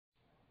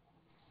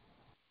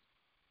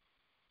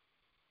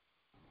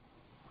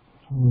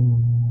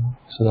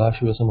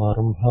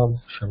सदाशिवसमारम्भां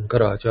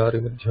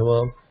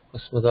शङ्कराचार्यमध्यमाम्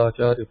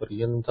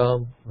अस्मदाचार्यपर्यन्तां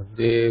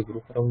वन्दे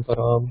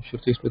गुरुपरम्परां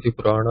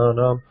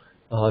श्रुतिस्मृतिपुराणानाम्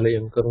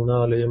आलयं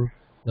करुणालयं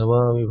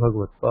नमामि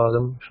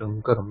भगवत्पादं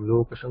शङ्करं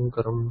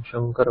लोकशङ्करं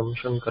शङ्करं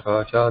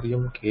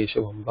शङ्कराचार्यं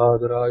केशवं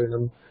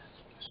बादरायणं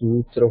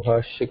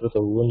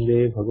सूत्रभाष्यकृतौ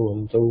वन्दे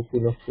भगवन्तौ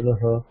पुनः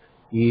पुनः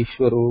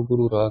ईश्वरो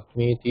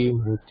गुरुरात्मेति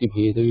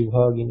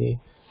मूर्तिभेदविभागिने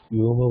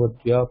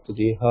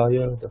व्योमवद्व्याप्तदेहाय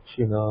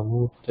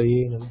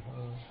दक्षिणामूर्तये नमः।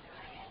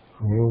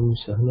 ओम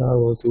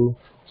सहनावतु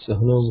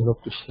सहनो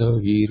भुनक्तु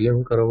वीर्यं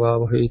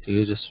करवावहै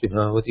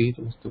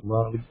तेजस्विनावतीतमस्तु मा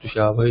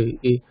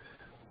विद्विषावहै।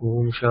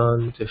 ओम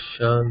शान्तिः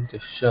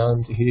शान्तिः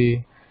शान्तिः।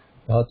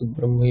 धातु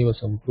ब्रह्मैव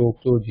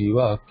सम्प्रोक्तो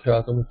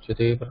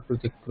जीवाख्यातमुच्यते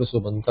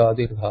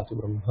प्रकृतिकृसुबन्तादिर्धातु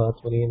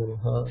ब्रह्मात्मने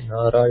नमः।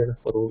 नारायणः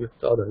परो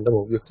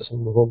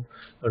व्यक्तादण्डमव्यक्तसम्भवम्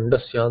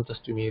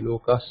अण्डस्यान्तस्तु मे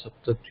लोकाः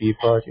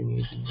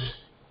सप्तद्वीपाचिनीति।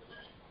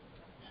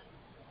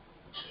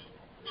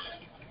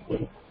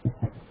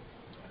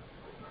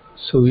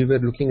 So we were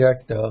looking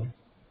at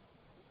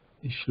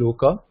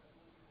shloka.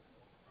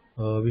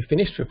 We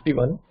finished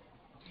 51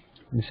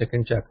 in the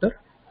second chapter,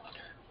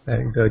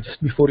 and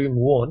just before we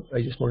move on,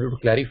 I just wanted to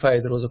clarify.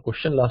 There was a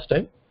question last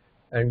time,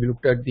 and we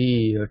looked at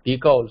the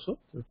Tika also.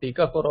 The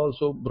Tika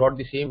also brought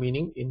the same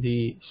meaning. In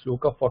the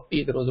shloka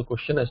 40, there was a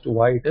question as to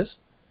why it is.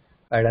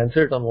 I had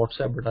answered it on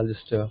WhatsApp, but I'll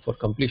just, for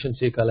completion's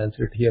sake, I'll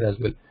answer it here as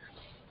well.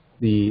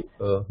 The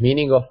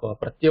meaning of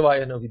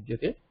pratyavayana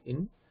vidyate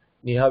in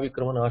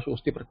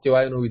Nihavikramanashosti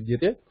pratyavayano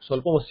vidyate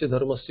swalpamस्य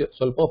धर्मस्य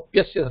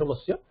स्वल्पप्यस्य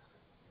धर्मस्य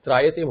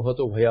त्रयते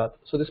महतो भयात्.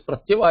 So this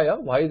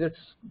pratyavaya, why is it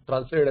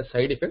translated as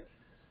side effect?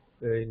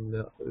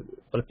 In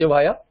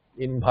pratyavaya,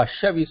 in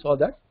Bhashya we saw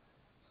that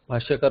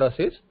Bhashyakara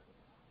says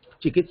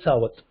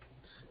chikitsavat,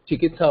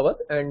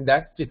 and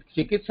that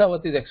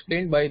chikitsavat is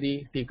explained by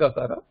the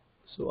Tikakara.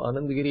 So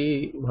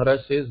Anandagiri Maharaj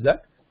says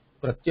that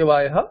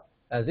pratyavaya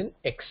as in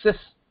excess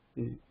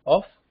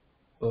of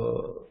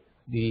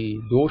the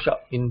dosha.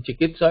 In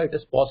chikitsa it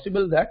is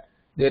possible that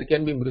there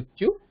can be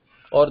mrityu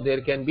or there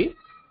can be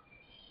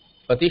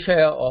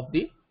atishaya of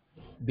the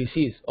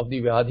disease, of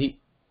the vyadhi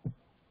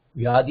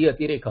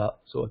atireka.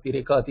 So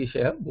atireka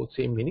atishaya, both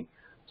same meaning.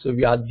 So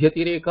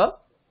vyadhyatireka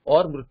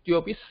or mrityu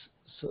api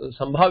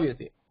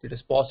sambhavyate. It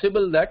is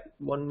possible that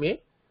one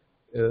may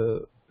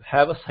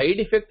have a side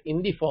effect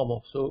in the form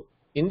of, so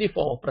in the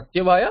form of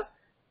pratyavaya.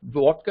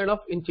 What kind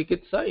of, in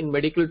chikitsa, in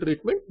medical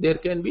treatment, there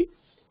can be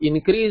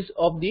increase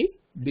of the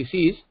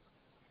disease,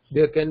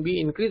 there can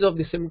be increase of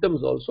the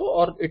symptoms also,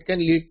 or it can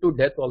lead to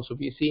death also.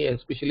 We see,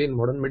 especially in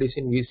modern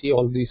medicine, we see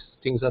all these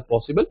things are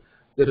possible.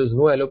 There is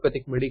no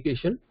allopathic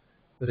medication,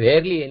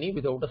 rarely any,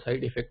 without a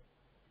side effect.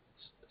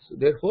 So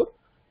therefore,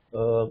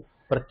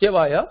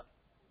 pratyavaya,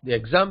 the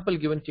example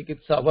given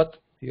chikitsavat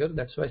here,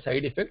 that's why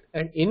side effect.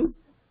 And in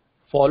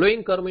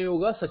following karma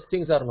yoga, such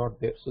things are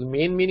not there. So the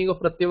main meaning of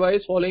pratyavaya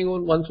is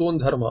following one's own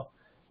dharma.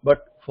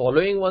 But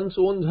following one's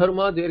own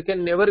dharma, there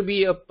can never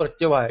be a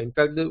pratyavaya. In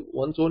fact,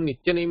 one's own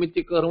nitya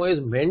naimittika karma is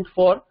meant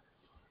for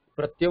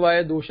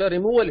pratyavaya dosha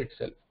removal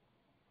itself.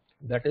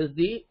 That is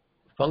the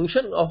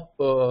function of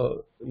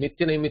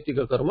nitya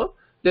naimittika karma.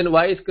 Then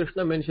why is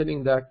Krishna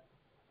mentioning that?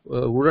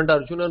 Wouldn't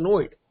Arjuna know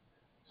it?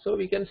 So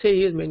we can say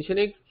he is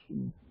mentioning,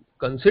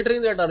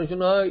 considering that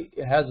Arjuna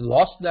has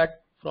lost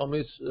that from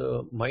his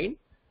mind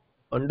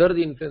under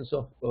the influence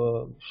of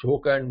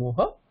shoka and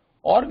moha.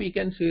 Or we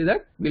can say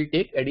that we'll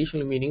take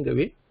additional meaning the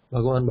way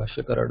Bhagavan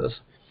Bhashyakara does.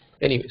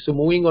 Anyway, so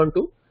moving on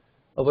to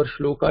our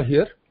shloka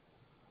here,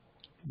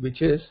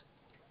 which is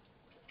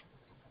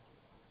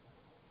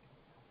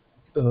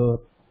the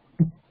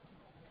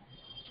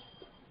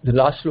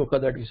last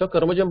shloka that we saw.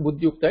 Karmajam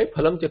buddhyuktai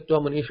phalam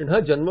tyaktva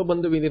manishinha janma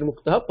bandha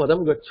vinirmuktaha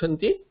padam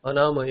gachanti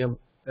anamayam.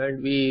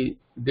 And we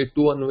did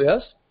two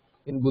anvayas.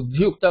 In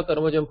buddhyukta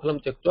karmajam phalam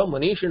tyaktva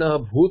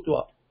manishinaha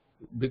bhutva.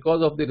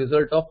 Because of the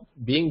result of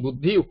being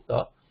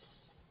buddhiyukta,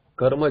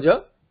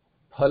 karmaja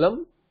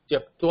phalam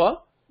tyaktva,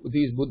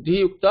 these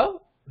buddhiyukta,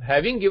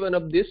 having given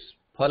up this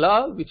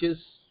phala which is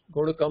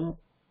going to come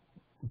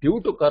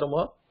due to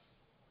karma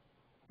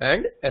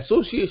and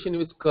association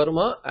with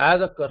karma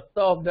as a karta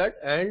of that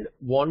and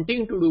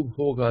wanting to do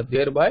bhoga,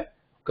 thereby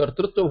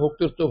kartrutva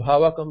bhoktrutva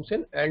bhava comes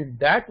in, and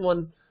that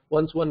one,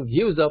 once one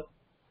gives up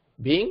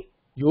being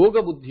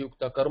yoga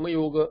buddhiyukta, karma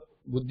yoga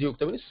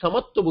buddhiyukta means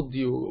samatva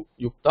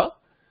buddhiyukta,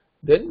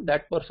 then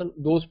that person,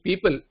 those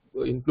people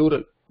in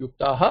plural,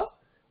 yuktaha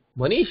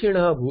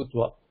manishinaha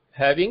bhutva,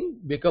 having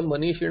become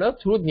manishina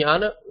through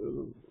jnana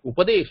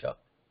upadesha,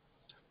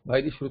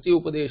 by the shruti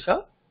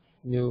upadesha,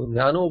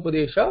 jnana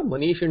upadesha,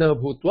 manishinaha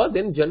bhutva,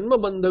 then janma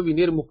bandha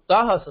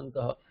vinirmuktaha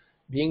santaha,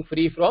 being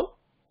free from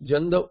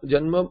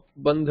janma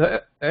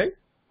bandha and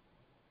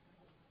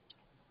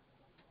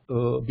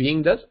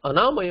being thus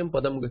anamayam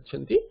padam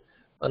gachanti.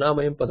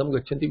 Anamayam padam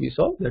gachanti, we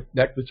saw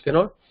that which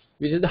cannot,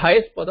 which is the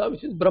highest pada,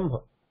 which is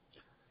Brahma.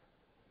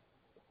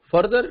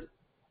 Further,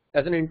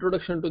 as an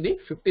introduction to the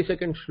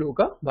 52nd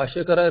shloka,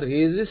 Bhashyakara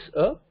raises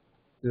a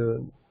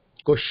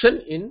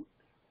question in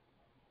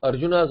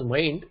Arjuna's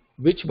mind,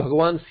 which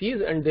Bhagavan sees,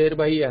 and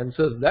thereby he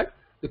answers that.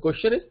 The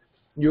question is,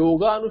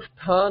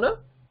 yoganusthana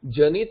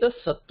janita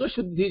sattva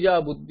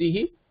shuddhija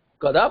buddhi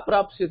kada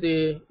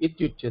prapsyate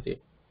ityuchyate.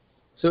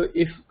 So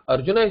if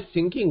Arjuna is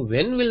thinking,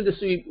 when will this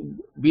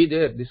be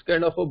there, this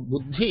kind of a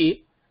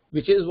buddhi,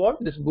 which is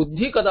what? This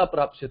buddhi kada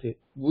prapsyate.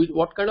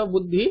 What kind of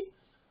buddhi?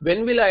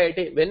 When will I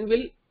attain? When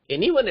will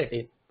anyone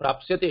attain?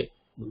 Prapsyate.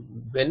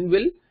 When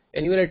will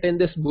anyone attain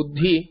this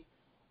buddhi?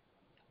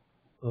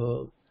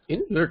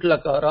 In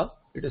Gitavyakarana,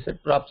 it is said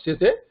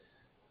prapsyate.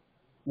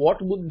 What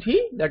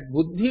buddhi? That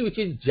buddhi which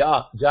is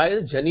ja. Ja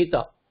is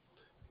janita.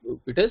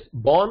 It is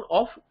born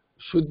of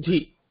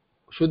shuddhi.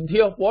 Shuddhi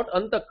of what?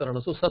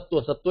 Antakarana. So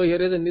sattva. Sattva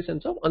here is in the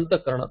sense of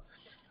antakarana.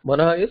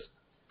 Manaha is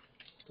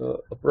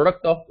a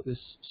product of this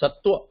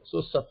sattva.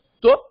 So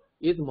sattva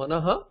is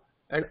manaha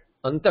and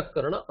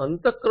antakarana.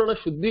 Antakarana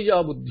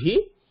shuddhija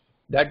buddhi.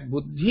 That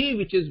buddhi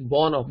which is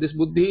born of. This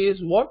buddhi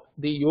is what?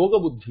 The yoga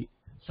buddhi.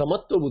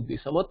 Samatva buddhi.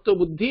 Samatva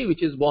buddhi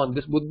which is born.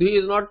 This buddhi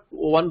is not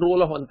one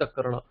role of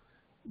antakarana.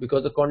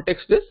 Because the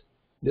context is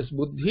this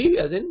buddhi,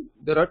 as in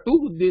there are two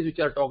buddhis which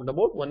are talked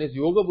about. One is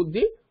yoga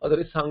buddhi, other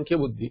is sankhya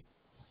buddhi.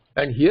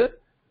 And here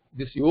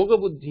this yoga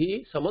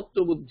buddhi,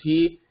 samatva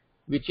buddhi,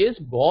 which is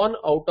born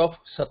out of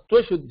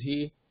sattva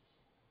shuddhi,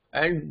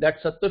 and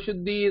that sattva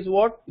shuddhi is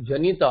what?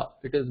 Janita.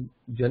 It is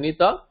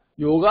janita,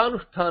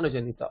 yoganusthana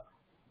janita.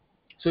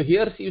 So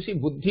here you see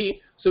buddhi.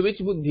 So which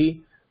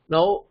buddhi?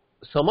 Now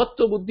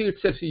samatva buddhi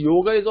itself,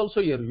 yoga is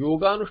also here,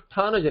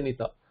 yoganusthana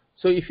janita.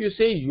 So if you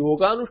say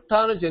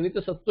yoganusthana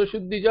janita sattva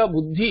shuddhija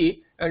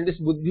buddhi, and this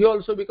buddhi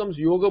also becomes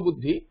yoga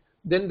buddhi,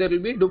 then there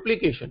will be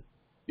duplication.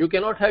 You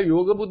cannot have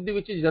yoga buddhi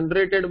which is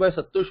generated by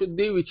sattva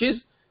shuddhi which is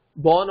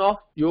born of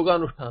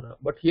yoganusthana.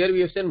 But here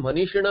we have said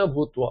manishana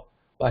bhutva.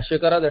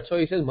 Bhashyakara, that's why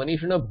he says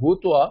manishana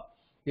bhutva.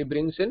 He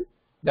brings in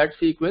that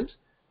sequence.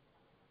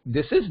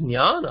 This is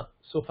jnana.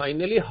 So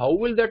finally, how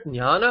will that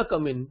jnana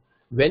come in?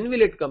 When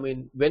will it come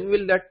in? When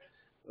will that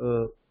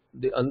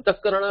the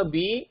antakarana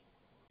be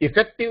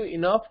effective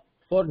enough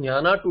for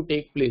jnana to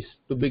take place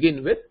to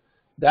begin with?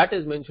 That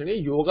is mentioned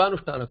in yoga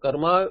anusthana,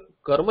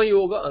 karma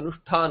yoga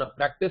anusthana,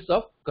 practice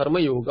of karma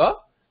yoga,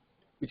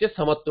 which is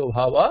samatva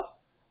bhava.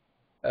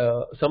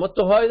 Samatva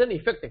bhava is an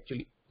effect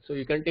actually. So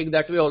you can take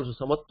that way also.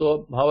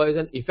 Samatva bhava is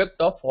an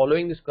effect of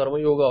following this karma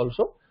yoga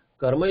also.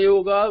 Karma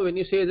yoga, when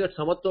you say that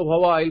samatva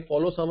bhava, I will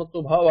follow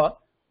samatva bhava,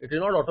 it will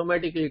not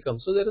automatically come.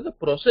 So there is a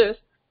process,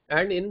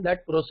 and in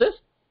that process,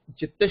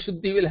 chitta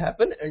shuddhi will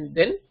happen, and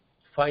then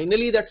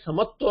finally that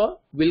samatva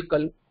will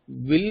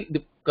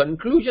the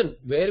conclusion,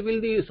 where will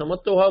the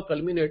samatva bhava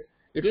culminate?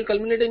 It will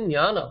culminate in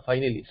jnana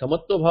finally.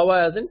 Samatva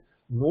bhava as in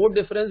no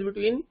difference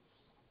between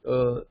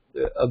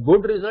a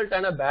good result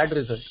and a bad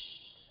result.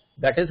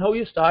 That is how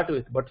you start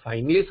with. But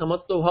finally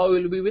samatva bhava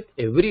will be with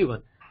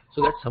everyone.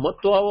 So that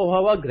samatva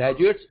bhava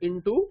graduates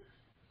into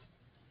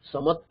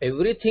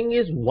everything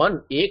is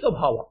one, eka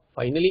bhava.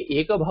 Finally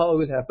eka bhava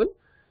will happen.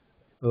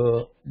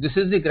 This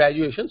is the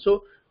graduation.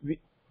 So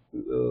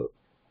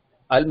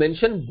I'll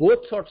mention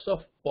both sorts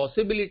of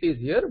possibilities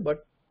here,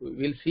 but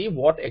we'll see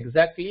what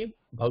exactly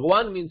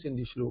Bhagavan means in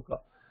the shloka.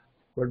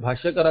 But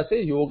Bhashyakara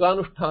says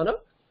yoganusthana,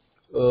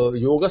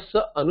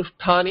 yogasya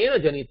anusthanena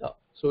janita.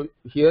 So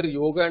here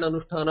yoga and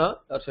anusthana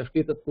are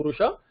shashti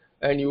tatpurusha,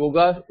 and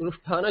yoga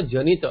anusthana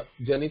janita.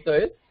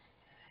 Janita is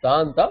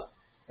tanta,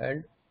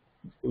 and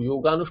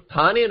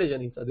yoganusthanena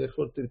janita.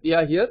 Therefore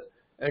tritiya here,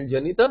 and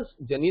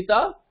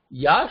janita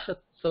ya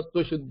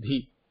sattva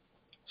shuddhi.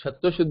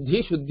 Sattva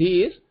shuddhi,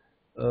 shuddhi is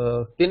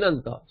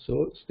tinanta,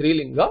 so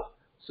strilinga.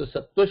 So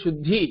sattva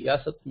shuddhi,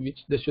 which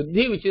the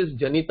shuddhi which is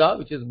janita,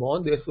 which is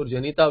born, therefore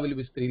janita will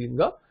be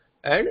strilinga,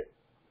 and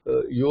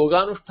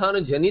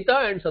yoganusthana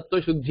janita and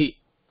sattva shuddhi.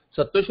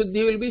 Sattva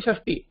shuddhi will be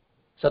shashti.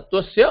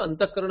 Sattvasya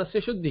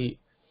antakaranasya shuddhi,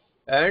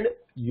 and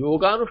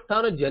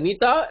yoganusthana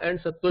janita and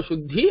sattva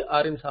shuddhi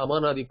are in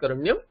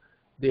samanadikaranyam.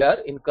 They are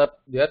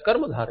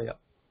karma dharaya.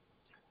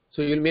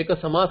 So you will make a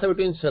samasa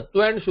between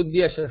sattva and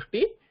shuddhi as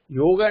shashti,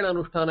 yoga and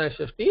anusthana as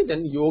shashti,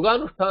 then yoga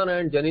anusthana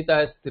and janita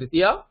as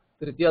tritiya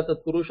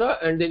tatpurusha,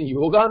 and then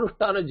yoga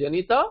anusthana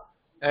janita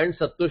and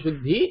sattva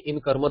shuddhi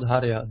in karma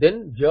dharaya.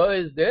 Then ja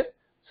is there.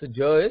 So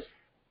ja is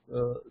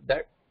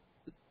that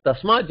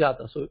tasma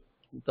jata. So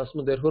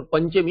tasma, therefore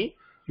panchami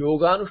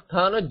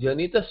yoganusthana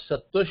janita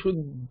sattva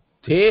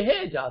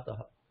shuddhehe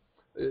jataha.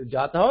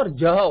 Jataha or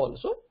jaha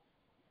also.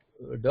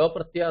 Da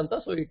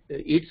pratyanta, so it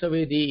eats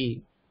away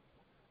the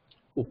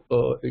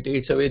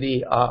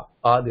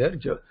there,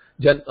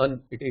 jan an,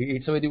 it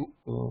eats away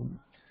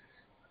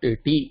the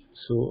t.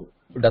 So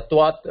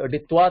datvat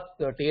ditvat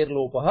ter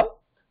lopaha.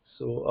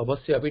 So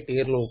avasya api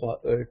ter lopa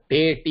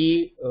te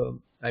t.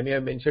 I may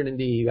have mentioned in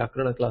the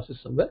Vyakarana classes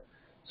somewhere.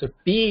 So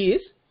t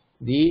is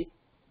the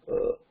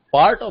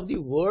part of the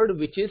word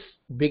which is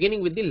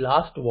beginning with the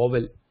last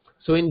vowel.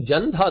 So in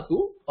jan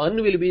dhatu, an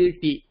will be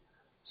t.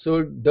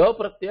 So da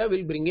pratyaya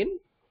will bring in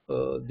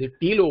the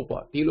t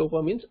lopa. T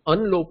lopa means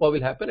an lopa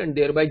will happen, and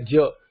thereby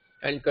ja,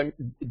 and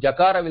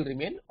jakara will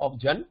remain of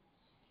jan,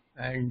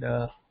 and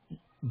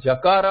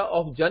jakara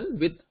of jan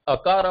with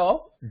akara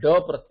of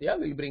da pratyaya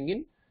will bring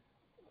in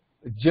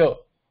ja.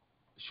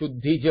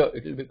 Shuddhija,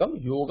 it will become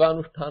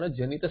Yoganusthana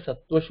Janita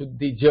Sattva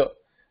Shuddhija.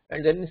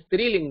 And then in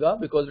Strilinga,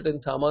 because it is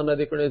in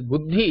Samanadikana is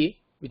Buddhi,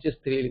 which is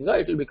Strilinga,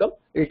 it will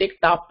take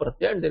Tap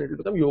Pratyaya and then it will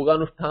become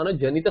Yoganusthana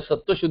Janita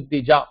Sattva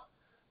Shuddhija.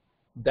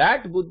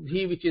 That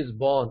Buddhi which is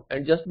born,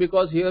 and just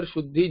because here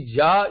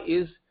Shuddhija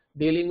is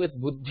dealing with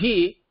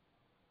Buddhi,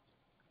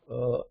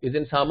 is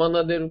in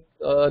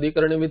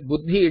Samanadikana with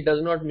Buddhi, it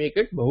does not make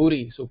it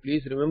Bahuri. So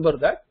please remember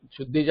that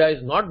Shuddhija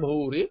is not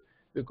Bahuri,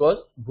 because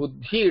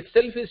Buddhi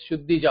itself is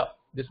Shuddhija.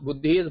 This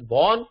Buddhi is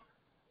born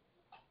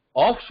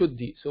of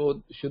Shuddhi.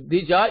 So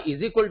Shuddhija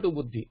is equal to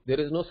Buddhi. There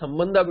is no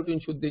sambandha between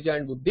Shuddhija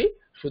and Buddhi.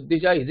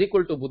 Shuddhija is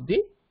equal to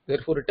Buddhi.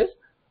 Therefore it is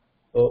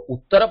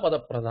Uttara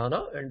Pada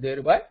Pradhana, and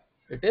thereby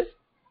it is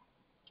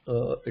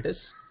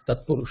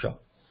Tatpurusha.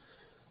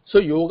 So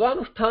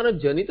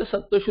Yoganusthana Janita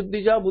Sattva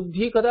Shuddhija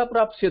Buddhi Kada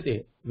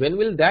Prapsyate. When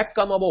will that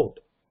come about?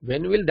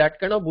 When will that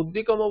kind of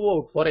Buddhi come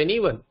about for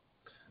anyone?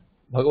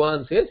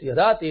 Bhagavan says,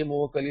 Yada te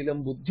moha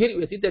kalilam buddhir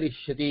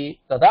vyatitarishyati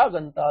tada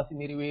gantasi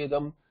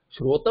nirvedam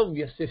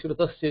shrotavyasya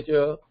shrutasya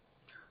cha.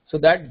 So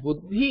that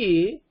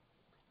Buddhi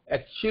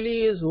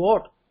actually is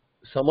what?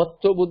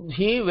 Samatva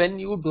Buddhi, when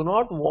you do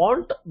not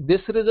want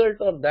this result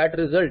or that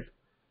result.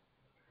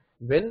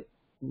 When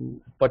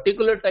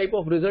particular type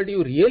of result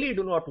you really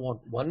do not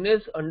want. One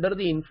is under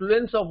the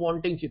influence of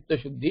wanting Chitta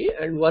Shuddhi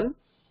and one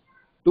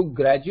to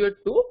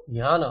graduate to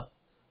Jnana.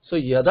 So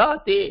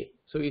Yada te.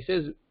 So he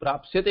says,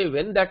 Prapsyate,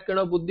 when that kind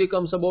of Buddhi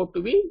comes about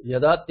to be,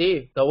 Yada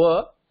te,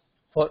 tava,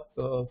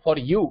 for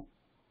you.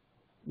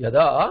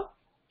 Yada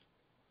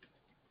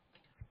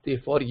te,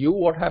 for you,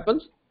 what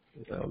happens?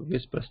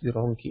 Just press the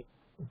wrong key.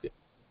 Okay.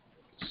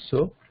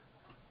 So,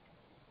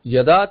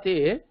 Yada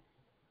te,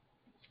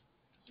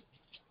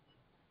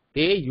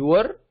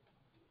 your,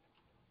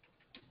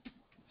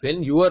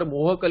 when your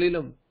moha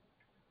kalilam,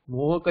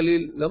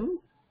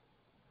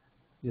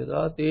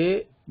 Yada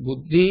te,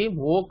 Buddhi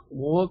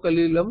moha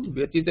kalilam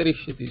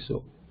vyatitarishyati.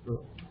 So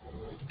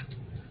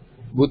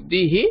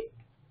Buddhi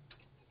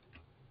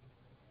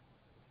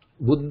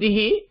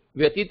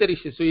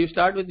vyatitarishyati. So you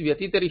start with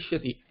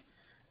vyatitarishyati.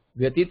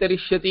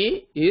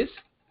 Vyatitarishyati is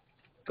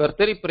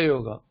Kartari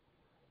Prayoga.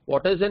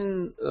 What is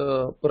in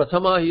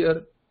Prathama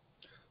here?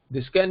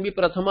 This can be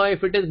Prathama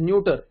if it is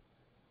neuter,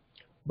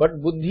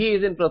 but Buddhi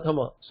is in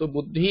Prathama. So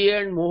Buddhi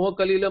and moha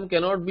kalilam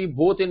cannot be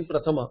both in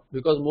Prathama,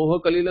 because moha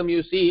kalilam,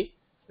 you see,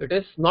 it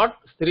is not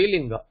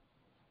Strilinga.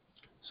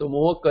 So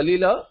moha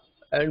kalila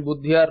and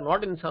Buddhi are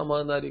not in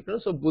Samanadikana.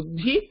 So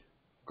Buddhi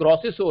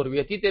crosses over,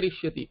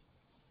 vyatitarishyati.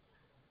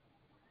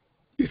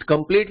 It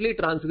completely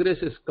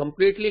transgresses,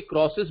 completely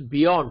crosses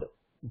beyond,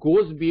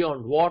 goes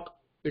beyond what?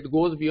 It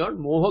goes beyond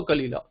moha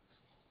kalila.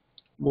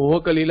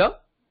 Moha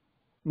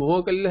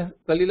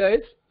kalila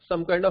is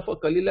some kind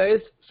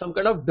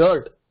of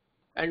dirt.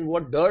 And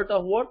what dirt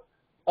of what?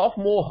 Of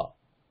moha.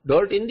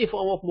 Dirt in the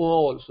form of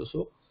moha also.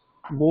 So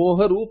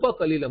Moha Rupa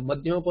Kalilam.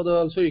 Madhyama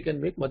Pada also you can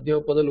make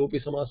Madhyama Pada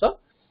Lopi Samasa.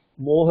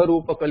 Moha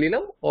Rupa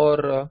Kalilam,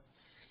 or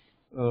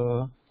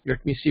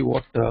let me see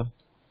what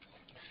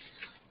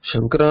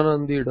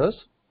Shankaranandi does.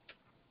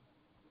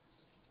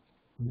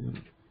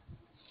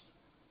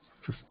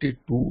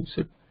 52 is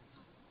it?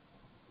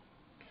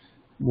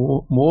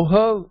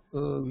 Moha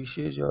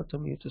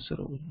Vishejatam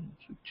Yetasaram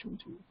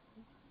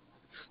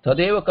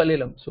Tadeva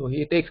Kalilam. So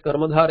he takes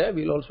Karmadharya,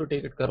 we will also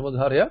take it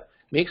Karmadharya.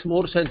 Makes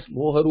more sense.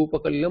 Moha Rupa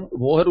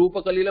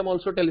Kalilam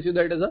also tells you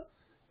that it is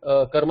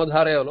a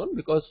Karmadharya alone,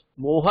 because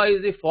Moha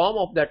is the form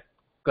of that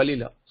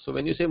Kalila. So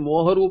when you say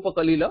Moha Rupa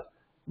Kalila,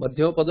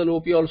 Madhyama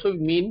Padalopi also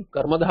mean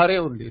Karmadharya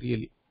only,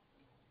 really.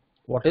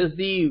 What is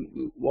the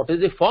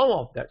form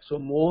of that? So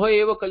Moha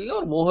Eva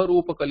Kalila or Moha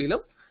Rupa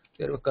Kalilam,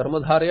 there is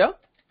Karmadharya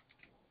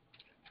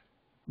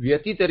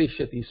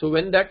Vyatitarishyati. So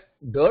when that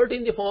dirt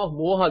in the form of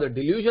Moha, the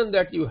delusion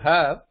that you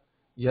have,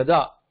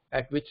 Yada,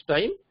 at which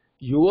time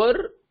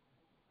your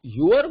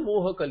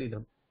moha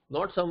kalilam,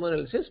 not someone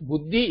else's,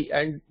 Buddhi,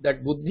 and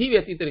that Buddhi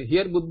vyatitari.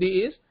 Here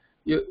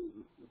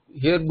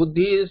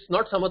Buddhi is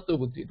not Samatva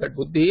Buddhi. That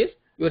Buddhi is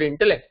your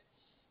intellect.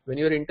 When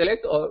your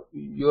intellect or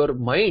your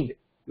mind,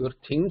 your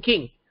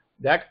thinking,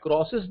 that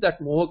crosses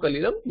that moha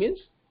kalilam, means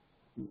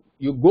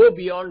you go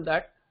beyond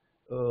that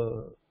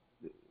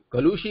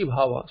Kalushi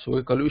Bhava. So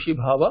a Kalushi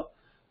Bhava,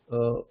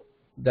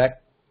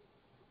 that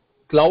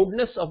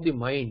cloudness of the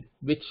mind,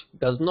 which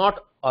does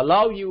not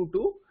allow you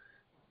to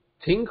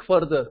think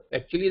further.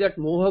 Actually that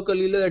moha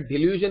kalila, that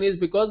delusion, is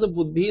because the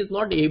Buddhi is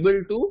not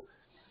able to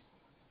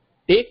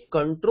take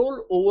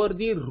control over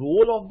the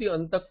role of the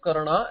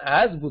Antakarana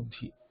as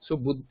Buddhi. So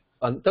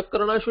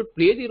Antakarana should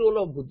play the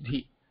role of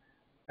Buddhi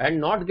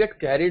and not get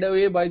carried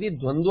away by the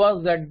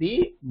dvandvas that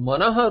the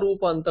Manaha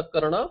Rupa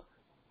Antakarana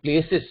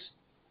places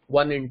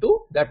one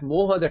into. That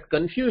moha, that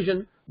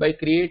confusion, by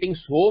creating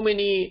so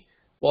many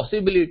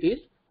possibilities,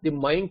 the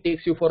mind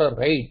takes you for a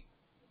ride.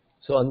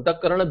 So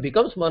Antakarana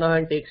becomes Mana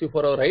and takes you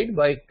for a ride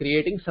by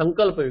creating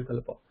Sankalpa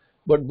Vikalpa.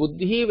 But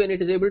Buddhi, when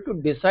it is able to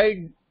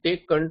decide,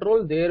 take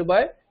control,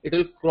 thereby it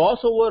will cross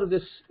over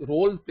this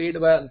role played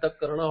by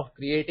Antakarana of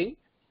creating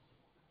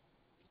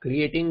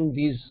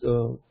these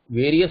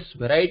various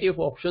variety of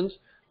options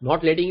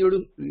not letting you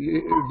to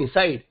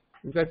decide.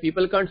 In fact,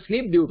 people can't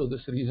sleep due to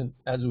this reason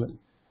as well.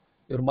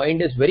 Your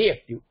mind is very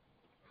active,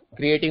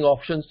 creating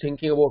options,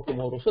 thinking about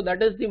tomorrow. So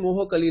that is the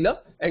moha kalila,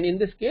 and in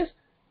this case,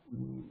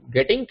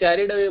 getting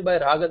carried away by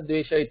raga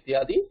dvesha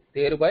ityadi,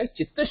 thereby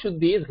chitta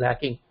shuddhi is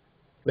lacking.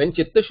 When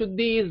chitta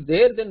shuddhi is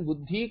there, then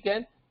buddhi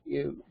can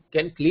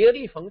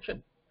clearly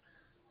function.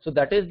 So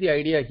that is the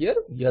idea here.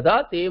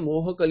 Yada te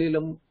moha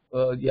kalilam,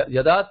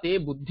 yada te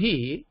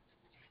buddhi,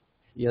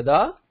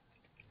 yada,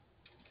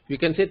 you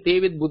can say te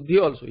with buddhi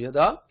also.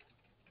 Yada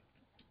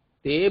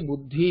te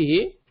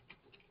buddhi,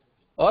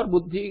 or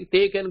buddhi,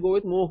 te can go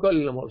with moha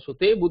kalilam also.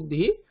 Te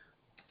buddhi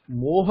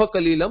moha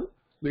kalilam,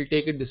 we'll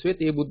take it this way.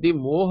 Te buddhi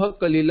moha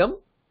kalilam,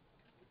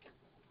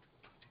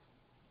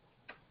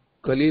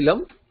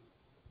 kalilam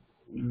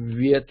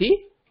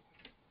vyati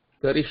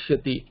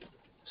karishyati.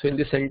 So in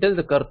this sentence,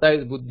 the karta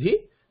is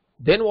buddhi.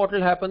 Then what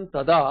will happen?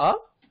 Tada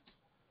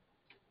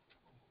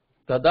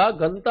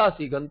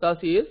gantasi.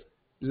 Gantasi is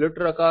lit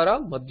rakara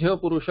madhyama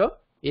purusha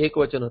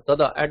ekvachana.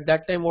 Tada. At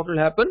that time, what will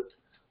happen?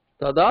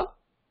 Tada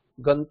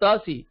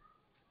gantasi.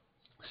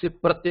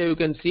 Sip pratyaya you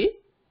can see,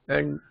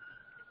 and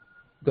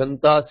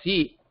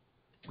gantasi.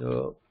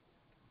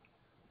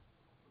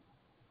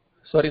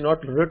 Sorry,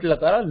 not lit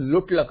lakara,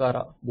 lut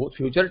lakara. Both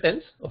future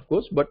tense, of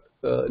course, but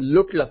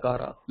lut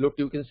lakara. Lut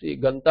you can see.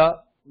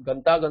 Ganta,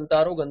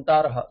 gantaro,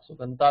 gantaraha. So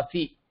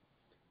gantasi.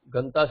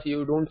 Gantasi,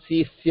 you don't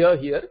see sya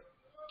here,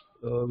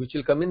 which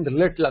will come in the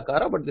lit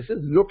lakara, but this is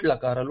lut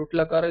lakara. Lut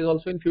lakara is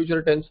also in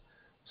future tense.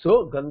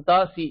 So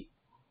gantasi,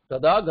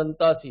 tada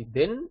gantasi.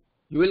 Then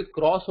you will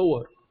cross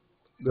over.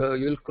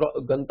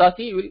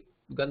 Gantasi,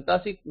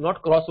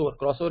 not crossover.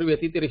 Crossover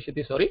vyatiti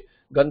rishyati. Sorry.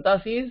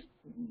 Gantasi is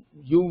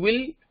you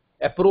will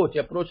approach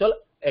or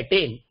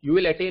attain. You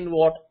will attain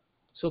what?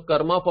 So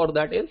karma for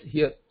that is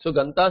here. So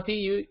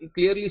gantasi, you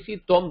clearly see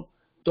tom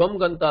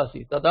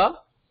gantasi. Tada.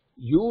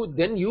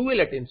 Then you will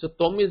attain. So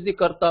tom is the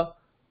karta,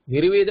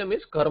 nirvedam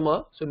is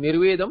karma. So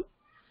nirvedam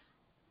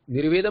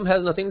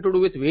has nothing to do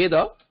with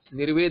veda.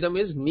 Nirvedam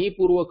is ni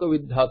purvaka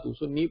vidhatu.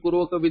 So ni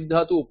purvaka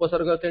vidhatu,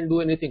 upasarga can do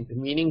anything. The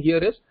meaning here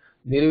is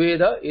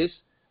nirveda is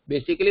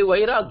basically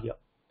vairagya.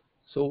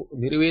 So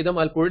nirvedam,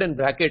 I'll put it in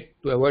bracket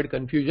to avoid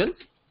confusion.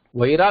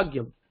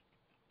 Vairagyam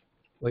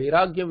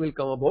will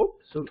come about.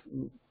 So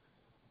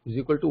is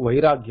equal to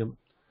vairagyam.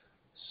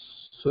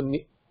 So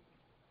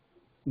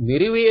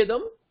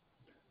nirvedam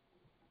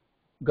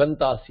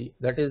gantasi,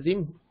 that is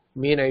the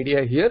main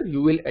idea here.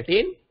 You will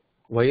attain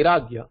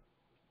vairagya.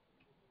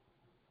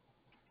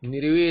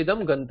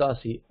 Nirvedam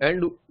gantasi.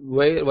 And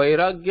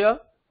vairagya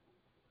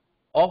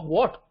of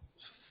what?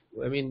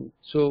 I mean,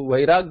 so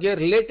vairagya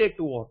related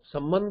to what?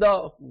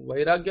 Sambandha,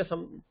 vairagya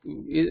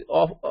is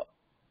of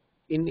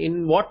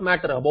in what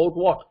matter? About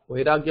what?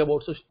 Vairagya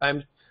about. So I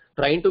am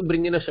trying to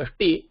bring in a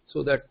shashti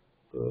so that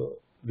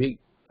we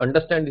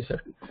understand this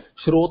shashti.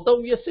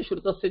 Shrotavyasya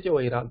shrutasya cha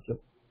vairagyam.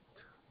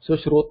 So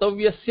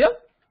Shrotavyasya,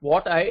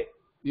 what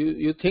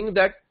you think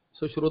that,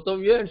 so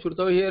Shrotavya and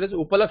Shrutavya here is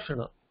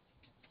Upalakshana.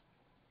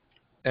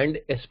 And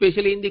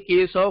especially in the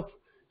case of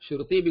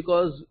Shruti,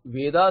 because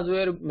Vedas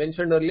were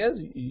mentioned earlier,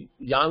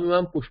 Yam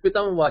Imam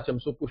Pushpitam Vacham.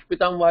 So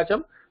Pushpitam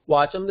Vacham,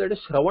 that is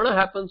Shravana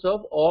happens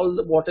of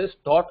all what is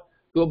taught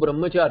to a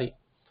Brahmachari.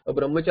 A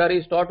Brahmachari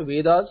is taught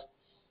Vedas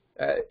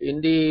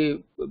in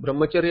the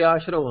Brahmacharya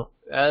Ashrama.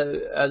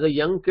 As a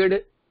young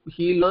kid,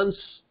 he learns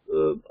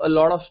a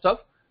lot of stuff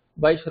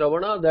by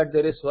Shravana, that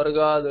there is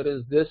Svarga,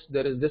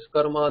 there is this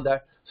karma,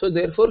 that. So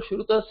therefore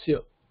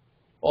Shrutasya,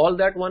 all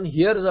that one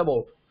hears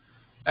about,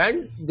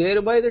 and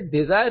thereby the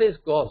desire is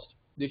caused.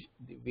 The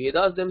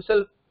Vedas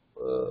themselves,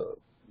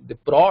 they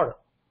prod.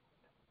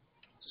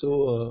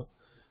 So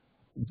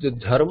the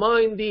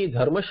dharma in the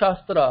Dharma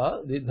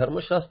Shastra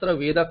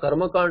Veda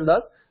Karma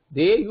Kanda,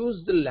 they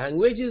use the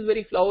language is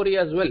very flowery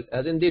as well,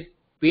 as in they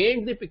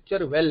paint the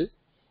picture well.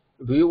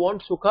 Do you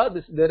want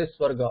Sukha? There is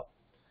Svarga.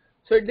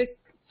 So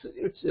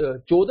it's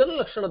Chodana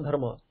Lakshana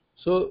Dharma.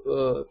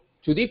 So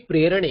Chudi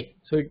Prerane.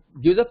 So it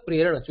gives a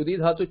Prerana. Chudi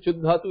Dhatu,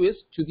 Chud Dhatu is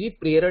Chudi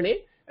Prerane,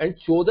 and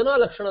Chodana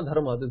Lakshana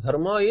Dharma. The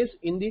Dharma is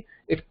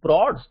it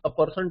prods a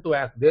person to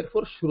act.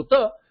 Therefore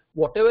Shruta,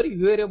 whatever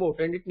you hear about,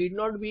 and it need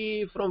not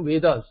be from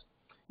Vedas.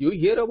 You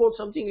hear about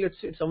something, let's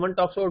say someone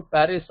talks about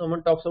Paris,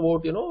 someone talks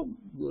about,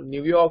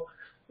 New York.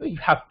 You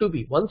have to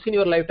be, once in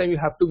your lifetime you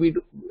have to be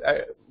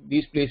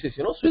these places,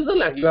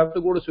 Switzerland, you have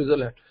to go to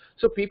Switzerland.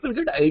 So people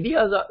get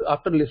ideas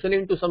after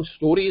listening to some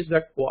stories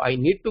that, oh, I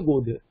need to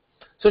go there.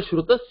 So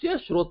Shrutasya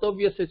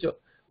Shrotavya,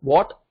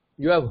 what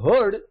you have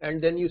heard,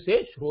 and then you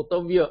say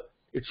Shrotavya,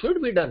 it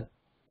should be done.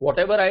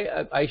 Whatever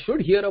I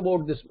should hear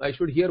about this, I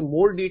should hear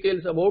more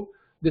details about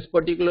this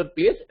particular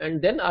place,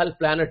 and then I'll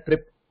plan a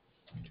trip.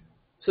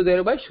 So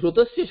thereby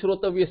Shrutasya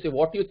Shrotavya,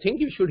 what you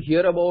think you should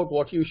hear about,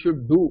 what you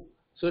should do.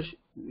 So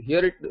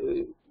here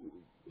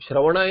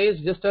Shravana is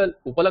just a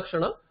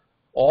Upalakshana.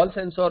 All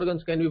sense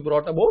organs can be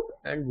brought about,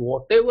 and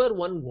whatever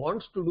one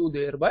wants to do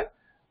thereby,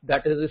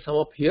 that is the sum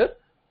up here.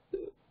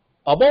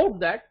 About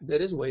that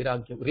there is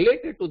Vairagya.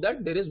 Related to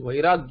that there is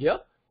Vairagya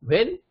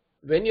when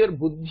your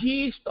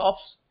buddhi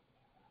stops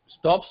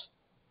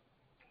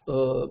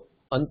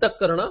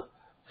antakarana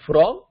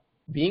from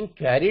being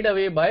carried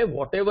away by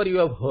whatever you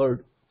have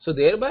heard. So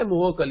thereby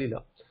moha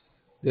kalila.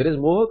 There is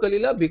moha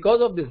kalila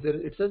because of this.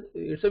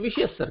 It's a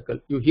vicious circle.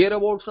 You hear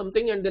about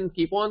something and then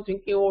keep on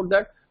thinking about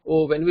that.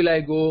 Oh, when will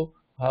I go?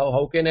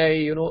 How can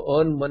I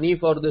earn money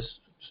for this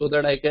so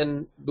that I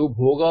can do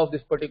bhoga of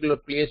this particular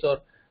place or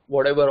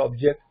whatever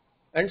object,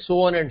 and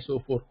so on and so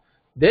forth.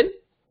 Then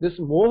this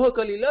moha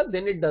kalila,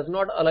 then it does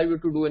not allow you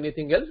to do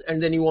anything else,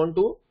 and then you want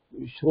to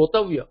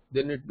shrotavya.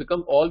 Then it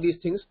becomes all these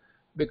things.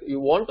 You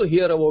want to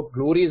hear about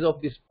glories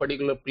of this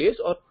particular place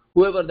or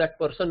whoever that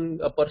person,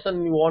 a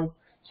person you want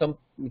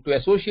to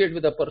associate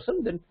with a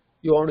person, then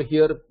you want to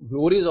hear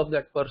glories of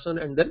that person,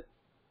 and then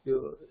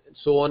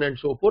so on and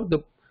so forth.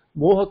 The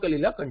moha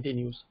kalila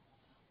continues.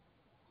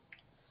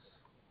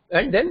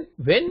 And then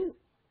when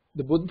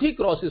the buddhi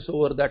crosses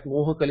over that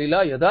moha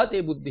kalila, yada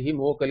te buddhihi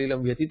moha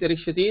kalilam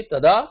vyatitarishyati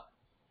tada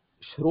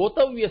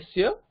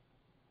shrotavyasya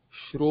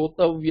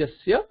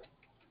shrutasya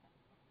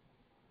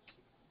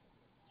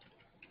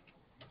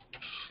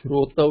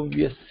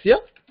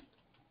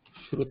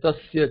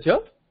cha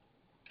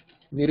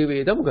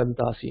nirvedam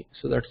gantasi.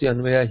 So that's the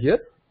anvaya here.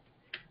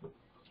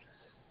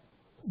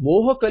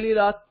 Moha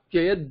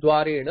kalilatyaya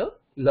dvarena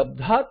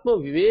labdhatma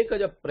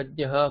vivekaja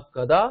prajnaha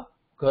kada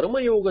karma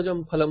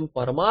yogajam phalam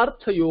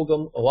paramartha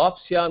yogam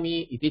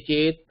avapsyami iti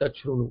chet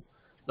tachrunu.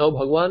 Now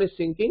Bhagavan is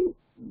thinking,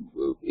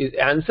 is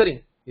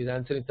answering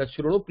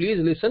tachrunu. Please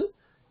listen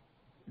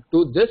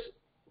to this.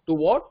 To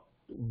what?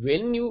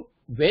 When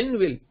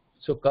will?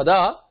 So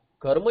kada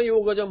karma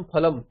yogajam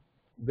phalam.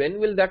 When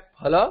will that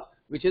phala,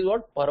 which is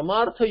what?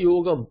 Paramartha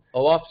yogam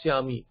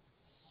avapsyami.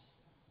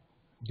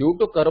 Due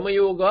to karma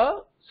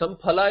yoga, some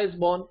phala is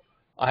born.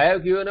 I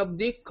have given up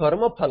the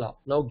karma phala.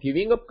 Now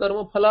giving up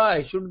karma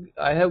phala,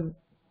 I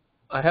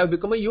have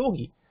become a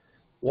yogi.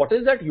 What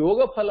is that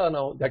yoga phala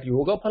now? That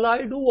yoga phala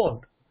I do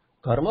want.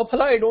 Karma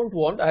phala I don't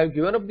want. I have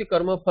given up the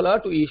karma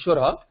phala to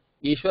Ishvara.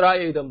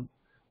 Ishvaraya idam.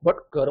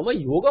 But karma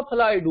yoga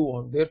phala I do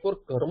want. Therefore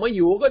karma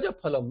yoga ja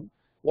phalam.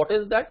 What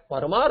is that?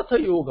 Paramartha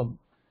yogam.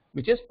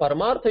 Which is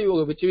Paramartha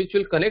yoga, which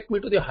will connect me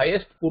to the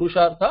highest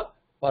Purushartha,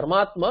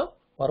 Paramatma,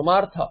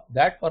 Paramartha.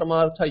 That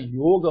Paramartha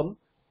yogam,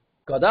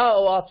 kada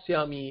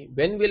avapsyami,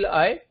 when will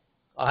I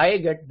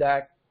get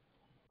that?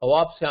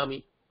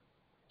 Avapsyami,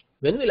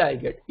 when will I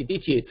get? Iti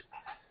chet.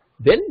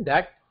 Then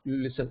that,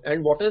 listen,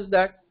 and what is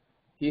that?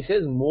 He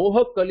says,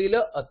 moha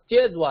kalila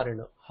atya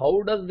dvarena.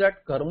 How does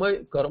that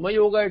karma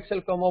yoga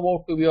itself come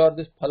about to be, or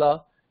this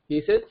phala?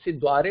 He says, si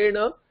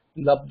dvarena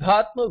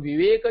labdhatma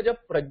vivekaja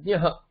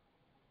prajnaha.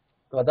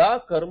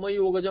 Kada karma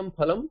yogajam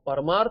phalam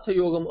paramartha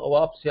yogam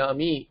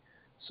avapsyami.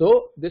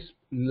 So this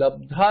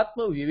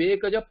labdhatma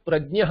vivekaja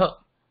prajnaha.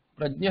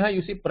 Prajnaha,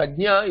 you see,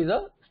 prajna is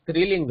a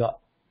strilinga.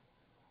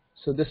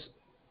 So this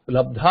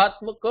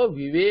labdhatmaka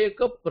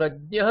viveka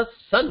prajnaha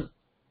san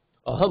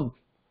aham.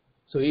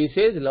 So he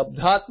says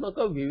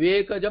labdhatmaka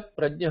vivekaja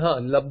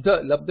prajnaha.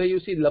 Labdha, you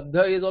see,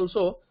 labdha is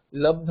also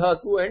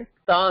labdhatu and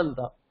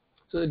tanta.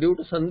 So due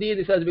to sandhi,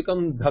 this has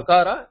become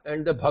dhakara,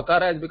 and the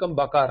bhakara has become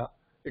bakara.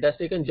 It has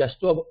taken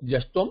jastvam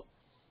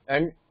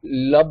and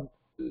lab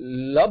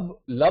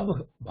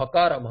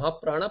bhakara,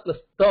 mahaprana plus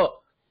ta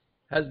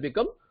has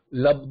become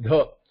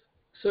labdha.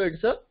 So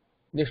it's a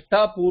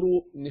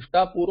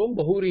nishthapuram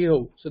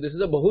bahuriho. So this is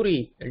a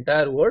bahuri,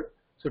 entire word.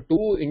 So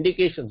two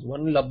indications.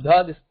 One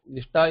labdha, this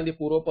nishtha in the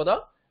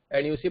purvapada,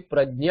 and you see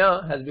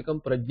prajna has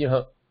become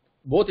prajnaha.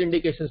 Both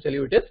indications tell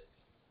you it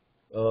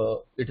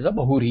is a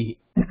bahuri.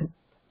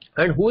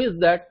 And who is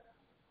that?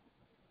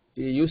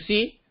 You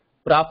see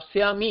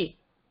prapsyami.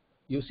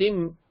 You see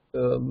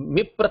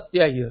mip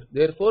pratyaya here.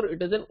 Therefore,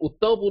 it is an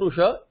uttama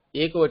purusha,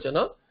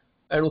 ekavachana,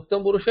 and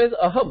uttama purusha is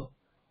aham.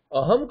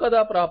 Aham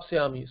kada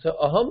prapsyami. So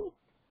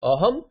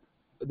aham,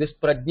 this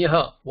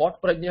prajnaha.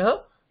 What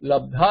prajnaha?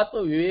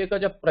 Labdhatma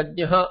vivekaja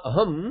prajnaha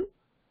aham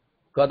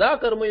kada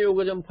karma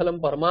yogajam phalam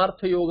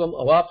paramartha yogam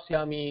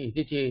avapsyami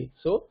iti che.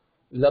 So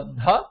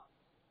labdha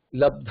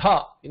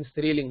in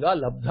strilinga,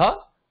 labdha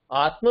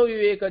atma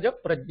vivekaja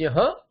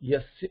prajnaha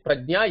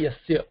prajna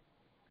yasya.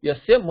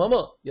 Yasya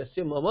mama,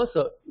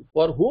 sir.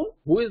 For whom?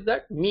 Who is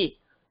that? Me.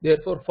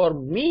 Therefore, for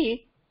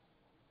me,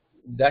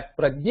 that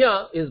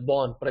prajna is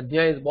born.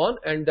 Prajna is born,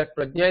 and that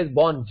prajna is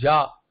born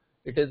ja.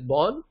 It is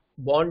born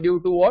due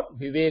to what?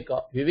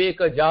 Viveka.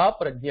 Viveka ja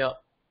prajna.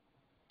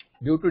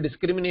 Due to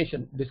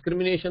discrimination.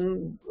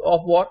 Discrimination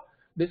of what?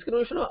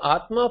 Discrimination of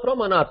atma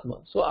from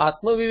anatma. So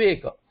atma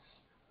viveka.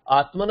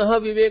 Atmanaha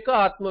viveka,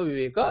 atma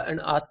viveka,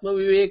 and atma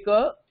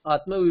viveka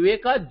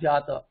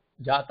jata.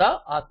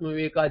 Jata, atma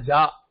viveka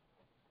ja.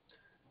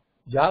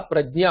 Ja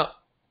prajna.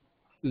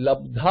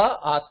 Labdha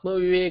atma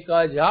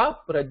viveka ja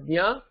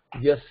prajna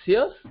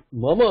yasya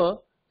mama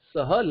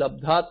saha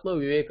labdhatma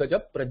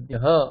vivekaja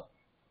prajna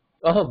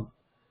aham.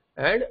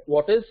 And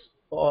what is,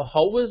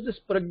 how is this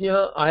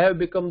prajna? I have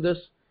become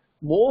this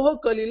moha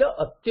kalila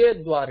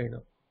atya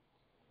dvarena.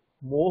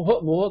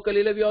 Moha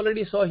kalila we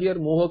already saw here,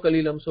 moha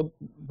kalilam. So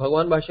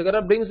Bhagavan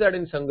Bhashyakara brings that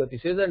in Sangat. He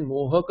says that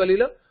moha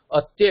kalila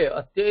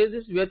atya is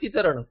this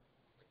vyatitaranam.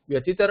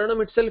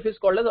 Vyatitaranam itself is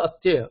called as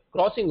atya,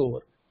 crossing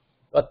over.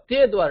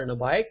 Atyedvarna,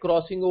 by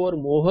crossing over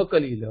moha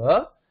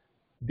kalila,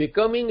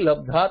 becoming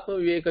labdhatma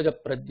vivekaja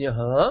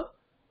prajnaha,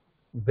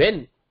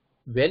 when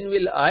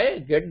will I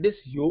get this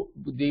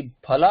the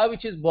phala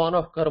which is born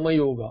of karma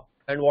yoga?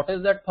 And what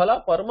is that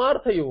phala?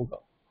 Paramartha yoga.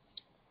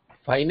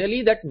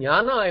 Finally, that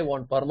jnana I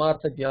want,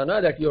 paramartha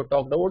jnana that you have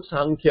talked about,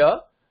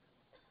 sankhya,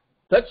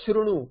 tat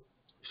shrunu,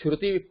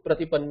 shruti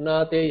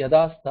pratipannate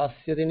yada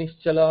stasyati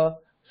nischala,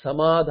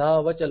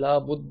 samadha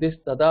vachala buddhis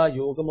tada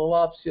yogam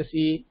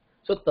avapsyasi.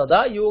 So,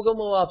 tada yogam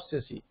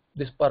avapsyasi.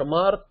 This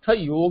paramartha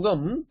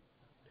yogam,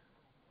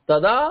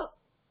 tada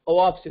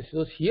avapsyasi.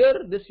 So,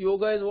 here this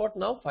yoga is what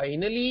now?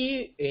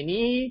 Finally,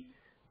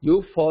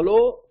 you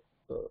follow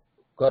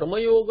karma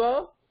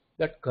yoga.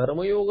 That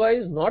karma yoga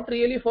is not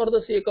really for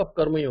the sake of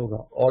karma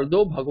yoga.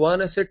 Although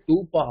Bhagavan has said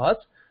two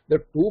paths, the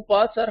two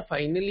paths are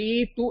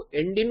finally to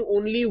end in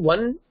only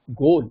one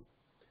goal.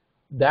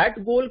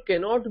 That goal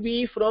cannot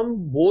be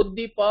from both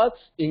the paths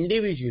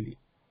individually.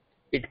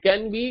 It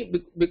can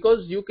be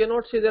because you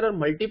cannot say there are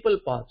multiple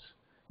paths.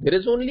 There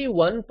is only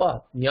one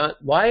path.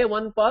 Why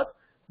one path?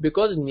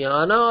 Because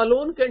jnana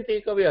alone can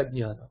take away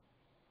ajnana.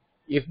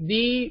 If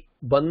the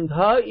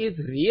bandha is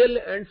real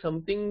and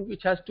something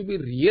which has to be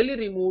really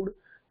removed,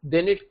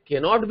 then it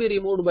cannot be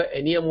removed by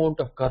any amount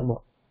of karma.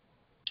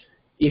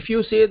 If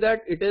you say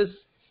that it is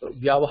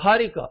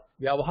vyavaharika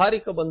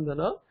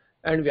bandhana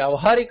and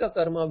vyavaharika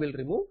karma will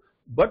remove,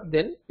 but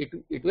then it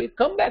will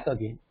come back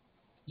again.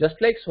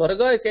 Just like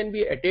Swarga can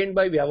be attained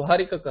by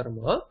vyavaharika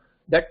karma,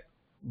 that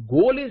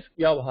goal is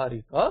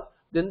vyavaharika,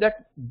 then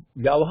that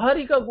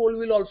vyavaharika goal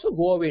will also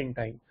go away in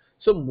time.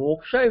 So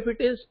moksha, if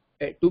it is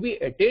to be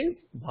attained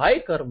by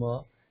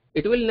karma,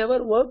 it will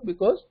never work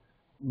because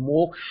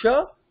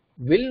moksha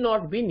will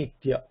not be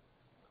nitya.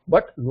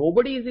 But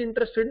nobody is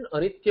interested in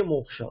anitya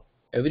moksha.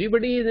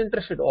 Everybody is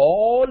interested.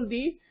 All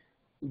the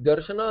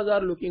darshanas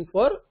are looking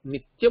for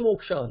nitya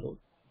moksha alone.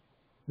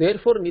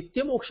 Therefore,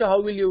 nitya moksha,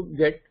 how will you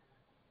get?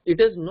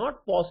 It is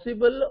not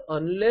possible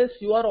unless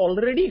you are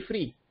already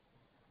free.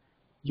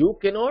 You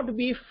cannot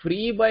be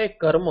free by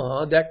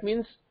karma. That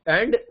means,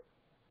 and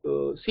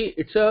see,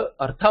 it's a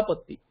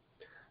arthapatti.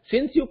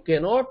 Since you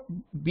cannot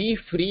be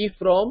free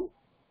from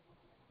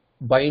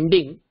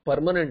binding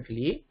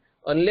permanently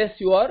unless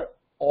you are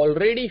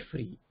already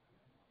free,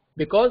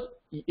 because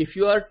if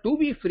you are to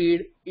be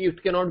freed,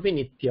 it cannot be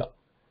nitya.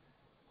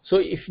 So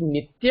if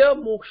nitya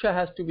moksha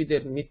has to be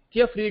there,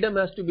 nitya freedom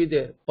has to be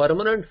there,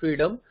 permanent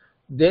freedom,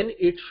 then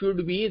it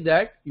should be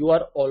that you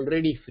are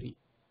already free.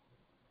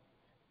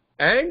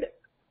 And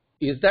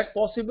is that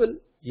possible?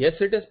 Yes,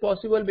 it is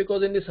possible,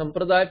 because in the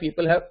sampradaya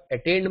people have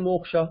attained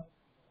moksha.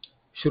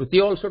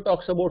 Shruti also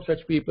talks about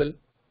such people,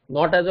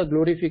 not as a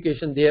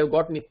glorification, they have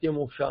got nitya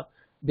moksha.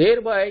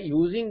 Thereby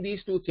using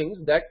these two things,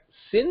 that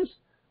since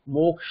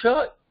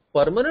moksha,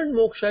 permanent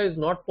moksha is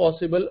not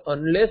possible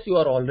unless you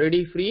are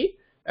already free,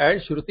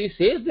 and Shruti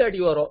says that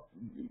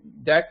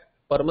that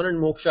permanent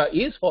moksha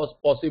is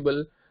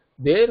possible.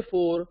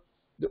 Therefore,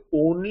 the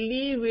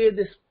only way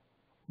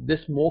this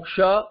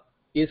moksha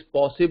is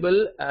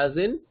possible, as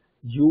in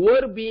you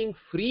are being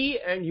free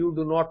and you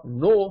do not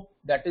know,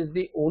 that is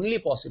the only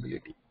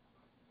possibility.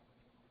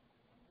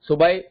 So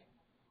by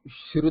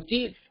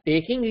Shruti,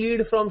 taking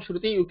lead from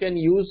Shruti, you can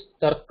use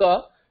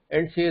Tarka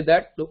and say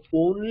that the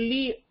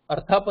only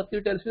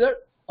Arthapatti tells you that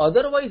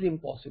otherwise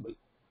impossible.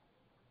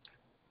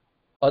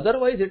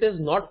 Otherwise it is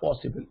not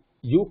possible.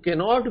 You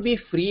cannot be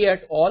free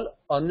at all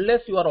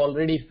unless you are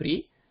already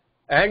free.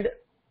 And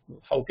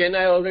how can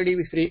I already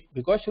be free?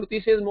 Because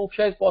Shruti says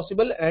moksha is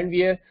possible, and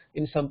we are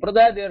in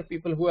Sampradaya, there are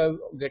people who have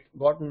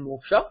gotten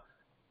moksha.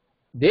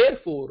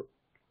 Therefore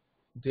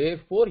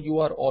you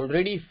are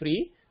already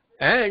free.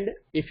 And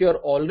if you are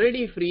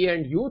already free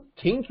and you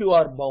think you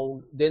are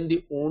bound, then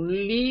the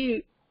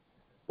only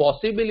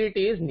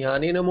possibility is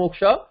jnanena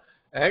moksha,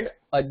 and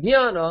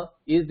ajnana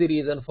is the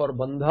reason for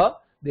bandha.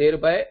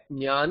 Thereby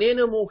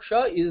jnanena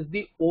moksha is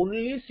the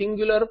only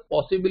singular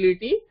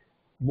possibility.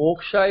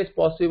 Moksha is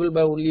possible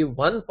by only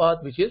one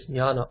path, which is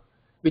jnana,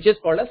 which is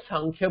called as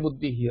Sankhya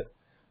Buddhi here.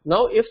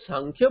 Now if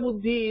Sankhya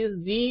Buddhi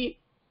is the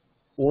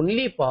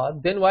only path,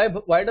 then why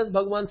does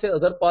Bhagavan say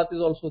other path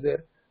is also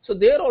there? So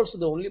there also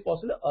the only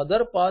possible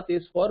other path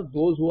is for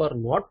those who are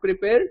not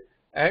prepared,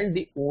 and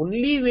the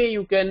only way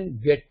you can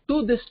get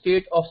to this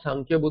state of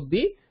Sankhya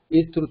Buddhi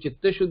is through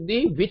Chitta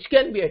Shuddhi, which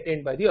can be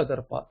attained by the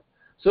other path.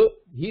 So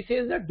he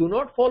says that do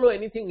not follow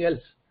anything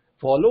else.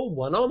 Follow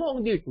one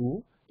among the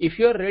two. If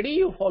you are ready,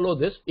 you follow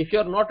this. If you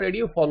are not ready,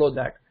 you follow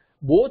that.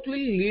 Both will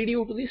lead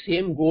you to the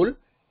same goal,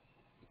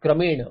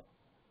 Kramena.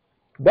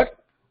 But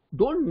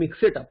don't mix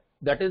it up.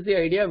 That is the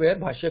idea where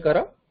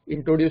Bhashyakara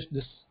introduced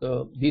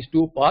these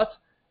two paths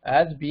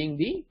as being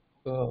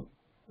the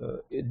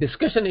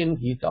discussion in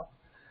Gita.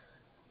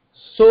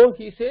 So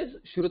he says,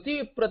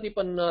 Shruti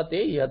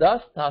pratipannate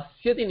yada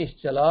stasyati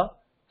nischala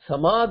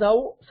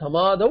samadhau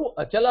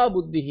achala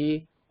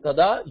buddhihi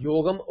tada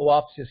yogam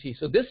avapsyasi.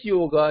 So this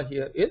yoga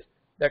here is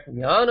that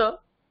jnana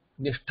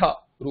nishtha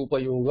rupa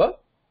yoga.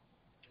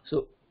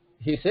 So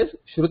he says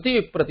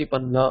Shruti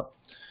pratipanna.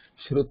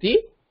 Shruti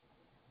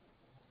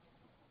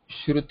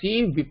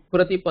Shruti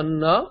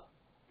Vipratipanna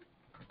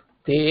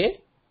Te,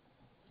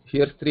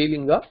 here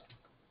Strilinga,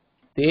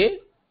 Te,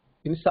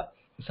 in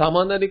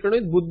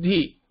Samanadikana is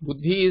Buddhi.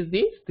 Buddhi is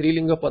the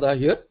Strilinga pada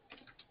here.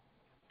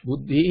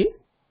 Buddhi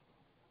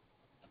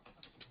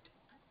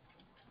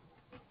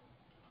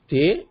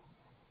Te,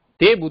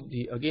 Te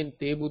Buddhi, again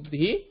Te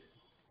Buddhi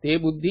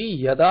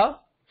Yada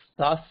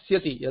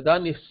Stasyati, Yada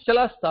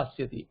Nischala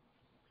Stasyati.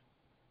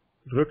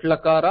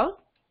 Rutlakara,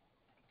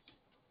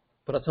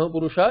 Prathama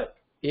Purusha,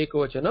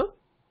 Ekvachana,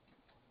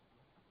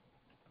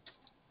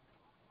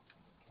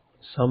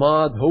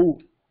 Samadhau,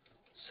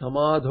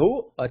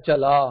 Samadhau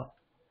Achala,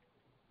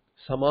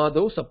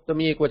 Samadhau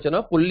Saptami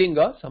Ekvachana,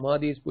 Pullinga,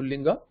 Samadhi is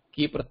Pullinga,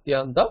 Ki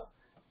Pratyanta,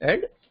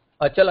 and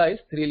Achala is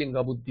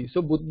Strilinga Buddhi.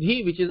 So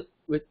Buddhi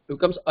which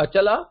becomes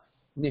Achala,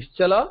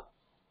 Nischala,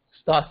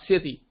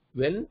 Stasyati,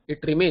 when it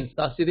remains.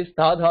 Stasyati is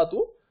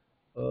Stadhatu,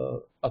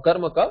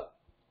 Akarmaka,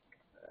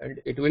 and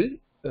it will,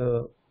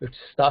 it's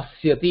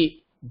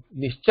Stasyati,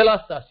 Nischala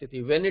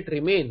Stasyati, when it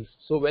remains.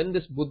 So when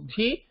this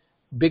Buddhi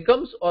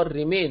becomes or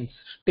remains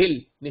still,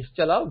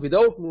 Nischala,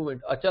 without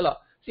movement, Achala.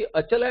 See,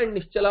 Achala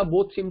and Nischala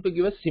both seem to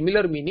give a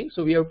similar meaning,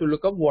 so we have to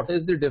look up what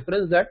is the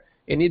difference that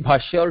any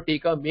Bhashya or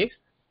Tika makes.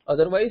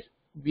 Otherwise,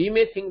 we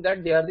may think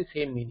that they are the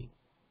same meaning.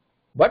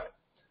 But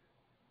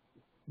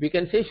we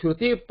can say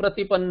Shruti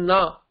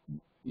Pratipanna,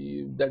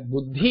 that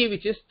Buddhi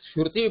which is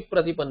Shruti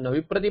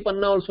Vipratipanna.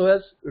 Vipratipanna also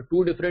has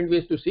two different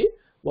ways to see.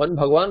 One,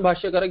 Bhagavan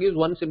Bhashyakara gives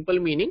one simple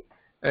meaning,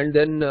 and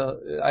then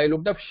I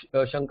looked up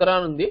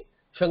Shankaranandi.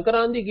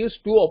 Shankaranandi gives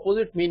two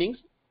opposite meanings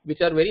which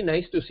are very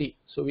nice to see.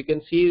 So we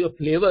can see a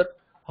flavor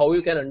how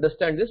you can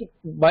understand this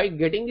by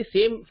getting the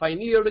same.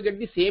 Finally, you have to get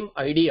the same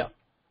idea.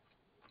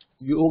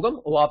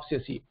 Yogam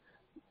avapsyasi.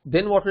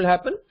 Then what will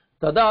happen?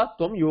 Tada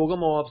tvam yogam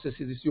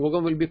avapsyasi. This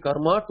yogam will be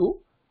karma to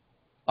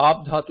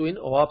ap dhatu in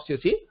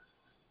avapsyasi.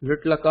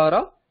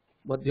 Litlakara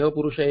madhya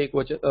purusha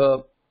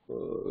ekvachana.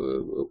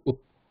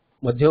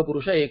 Madhya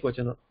purusha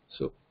ekvachana.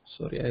 So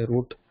sorry, I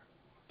wrote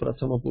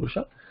prathama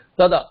purusha.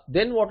 Tada.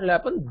 Then what will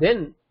happen?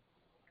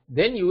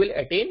 Then you will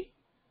attain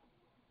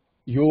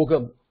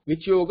yogam.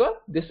 Which yoga?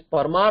 This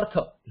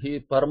Paramartha.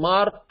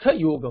 Paramartha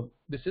yogam.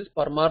 This is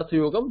Paramartha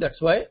yogam.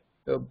 That's why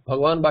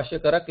Bhagavan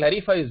Bhashyakara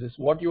clarifies this.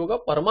 What yoga?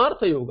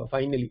 Paramartha yoga,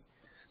 finally.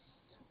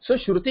 So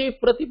Shruti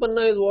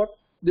Pratipanna is what?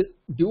 This,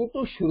 due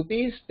to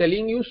Shruti is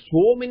telling you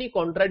so many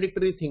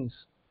contradictory things.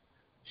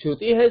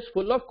 Shruti is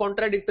full of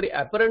contradictory,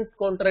 apparent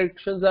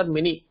contradictions are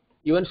many.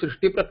 Even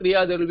Srishti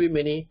Prakriya there will be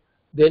many.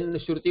 Then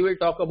Shruti will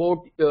talk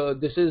about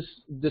this is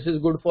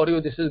good for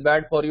you, this is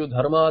bad for you,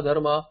 dharma,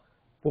 dharma,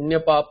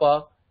 punya,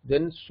 papa.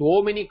 Then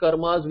so many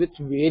karmas with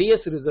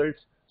various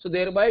results. So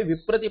thereby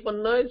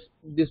Vipratipanna is,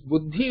 this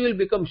Buddhi will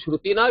become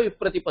Shrutina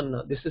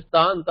Vipratipanna. This is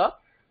Tanta.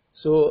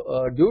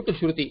 So due to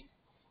Shruti.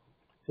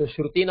 So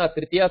Shrutina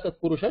Tritiya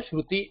Tatpurusha,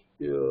 Shruti,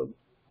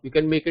 you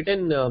can make it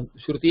in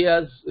Shruti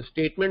as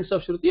statements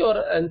of Shruti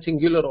or and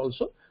singular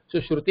also. So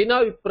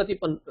Shrutina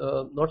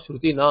Vipratipanna, not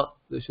Shrutina,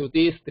 the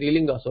Shruti is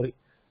Strilinga, sorry.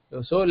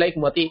 So like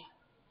Mati.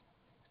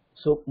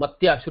 So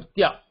Matya,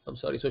 Shrutya, I'm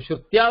sorry. So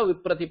Shrutya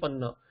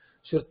Vipratipanna.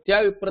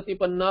 Shrutya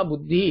Vipratipanna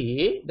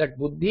Buddhi, that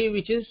Buddhi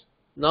which is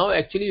now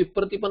actually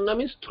Vipratipanna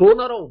means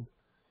thrown around.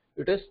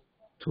 It is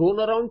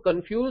thrown around,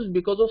 confused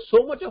because of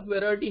so much of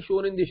variety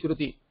shown in the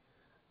Shruti.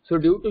 So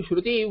due to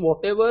Shruti,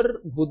 whatever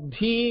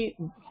Buddhi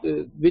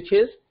which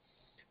is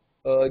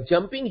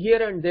jumping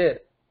here and there.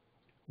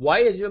 Why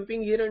is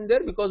jumping here and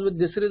there? Because with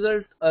this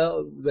result,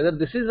 whether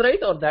this is right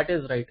or that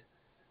is right.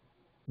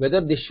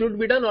 Whether this should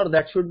be done or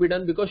that should be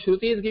done, because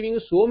Shruti is giving you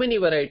so many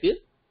varieties,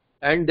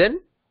 and then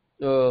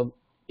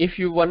if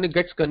one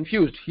gets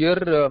confused,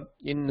 here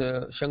in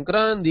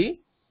Shankaranandi,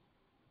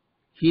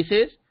 he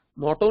says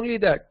not only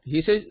that,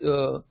 he says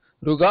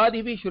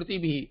Rugadhibi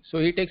Shrutibhi. So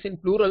he takes in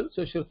plural,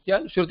 so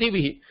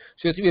Shrutibhi,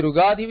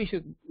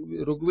 Rugadhibi,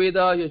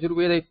 Rugveda,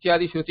 Yajurveda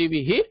ityadi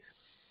Shrutibhi,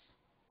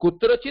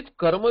 Kutrachit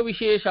Karma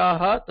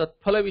Visheshaha,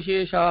 Tatphala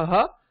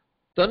Visheshaha,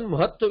 Tan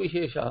Mahatva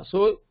Visheshaha.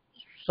 So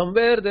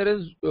somewhere there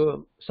is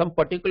some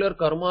particular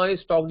karma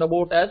is talked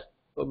about as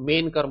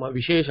main karma,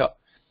 Vishesha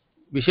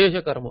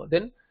karma.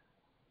 Then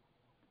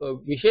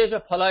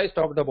Vishesha phala is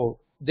talked about.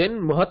 Then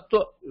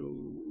Mahatva,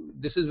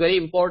 this is very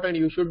important,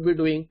 you should be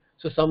doing.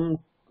 So some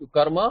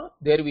karma,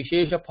 their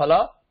Vishesha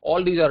phala,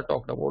 all these are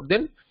talked about.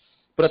 Then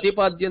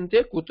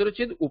Pratipadyante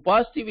Kutrachid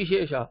Upasti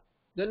Vishesha.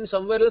 Then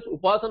somewhere else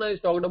Upasana is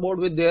talked about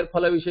with their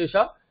phala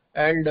Vishesha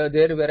and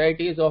their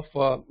varieties of,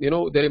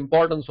 their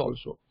importance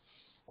also.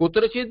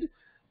 Kutrachid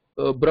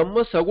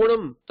Brahma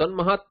Sagunam Tan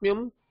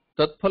Mahatmyam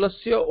Tat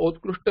Phalasya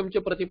Otkrushtam Cha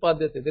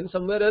Pratipadyate. Then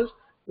somewhere else,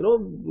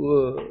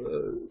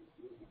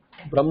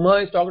 Brahma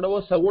is talked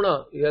about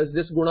Saguna, he has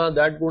this guna,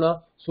 that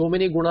guna, so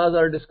many gunas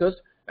are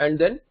discussed, and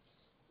then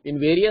in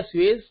various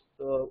ways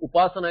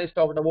Upasana is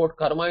talked about,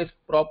 karma is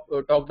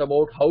talked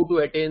about, how to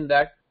attain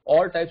that,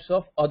 all types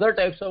of other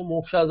types of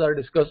mokshas are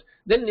discussed.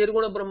 Then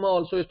Nirguna Brahma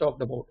also is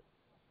talked about.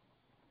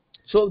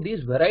 So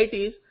these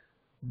varieties,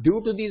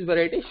 due to these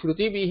varieties,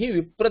 Shruti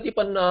Bihi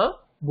Vipratipanna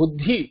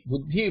Buddhi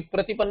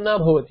Vipratipanna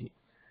Bhavati.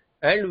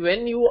 And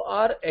when you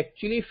are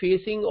actually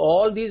facing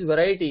all these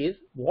varieties,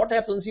 what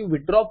happens? You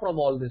withdraw from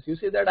all this. You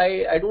say that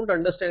I don't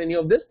understand any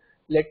of this.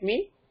 Let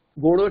me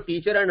go to a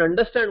teacher and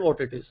understand what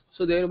it is.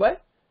 So thereby,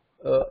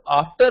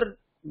 after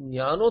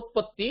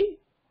jnanotpatti,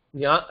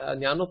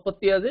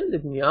 jnanotpatti as in the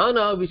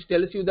jnana which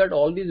tells you that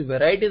all these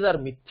varieties are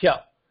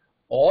mithya.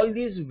 All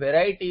these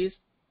varieties,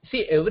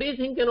 see,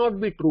 everything cannot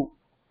be true.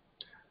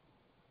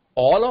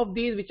 All of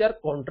these which are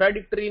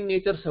contradictory in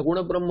nature,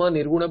 Saguna Brahma,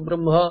 Nirguna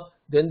Brahma,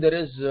 then there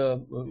is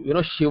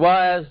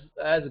Shiva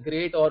as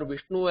great, or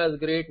Vishnu as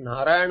great,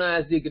 Narayana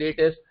as the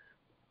greatest,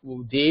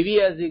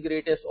 Devi as the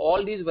greatest,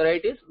 all these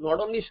varieties,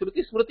 not only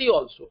Shruti, Smriti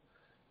also.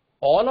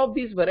 All of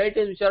these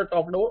varieties which are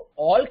talked about,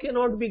 all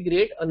cannot be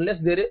great unless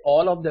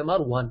all of them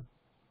are one.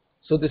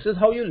 So this is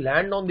how you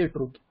land on the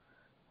truth.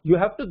 You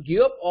have to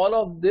give up all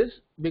of this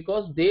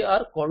because they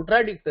are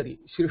contradictory.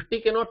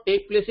 Srishti cannot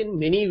take place in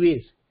many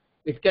ways.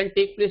 It can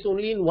take place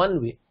only in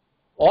one way,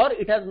 or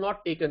it has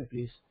not taken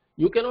place.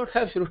 You cannot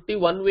have Srishti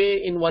one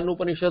way in one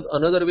Upanishad,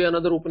 another way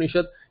another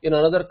Upanishad, in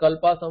another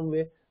Kalpa some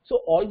way.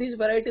 So all these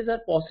varieties are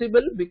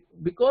possible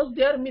because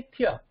they are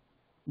mithya.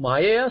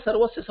 Maya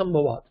sarvasya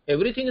sambhavat.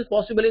 Everything is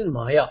possible in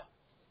Maya.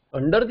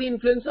 Under the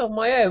influence of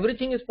Maya,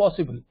 everything is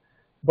possible.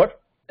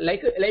 But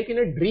like in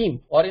a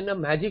dream or in a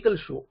magical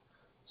show.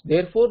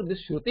 Therefore, this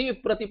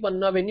Shruti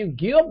Pratipanna, when you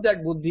give up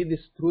that buddhi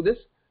through this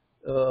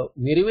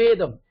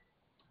Nirvedam,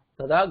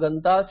 Tada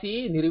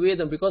Gantasi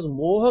Nirvedam, because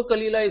Moha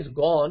Kalila is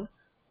gone,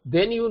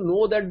 then you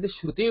know that the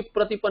Shruti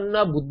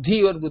Pratipanna buddhi,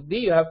 your buddhi,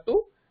 you have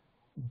to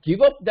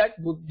give up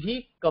that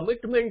buddhi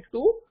commitment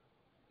to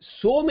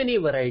so many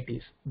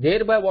varieties.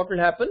 Thereby what will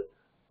happen?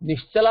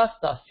 Nischala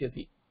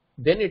stasyati.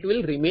 Then it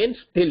will remain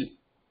still.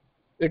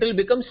 It will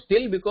become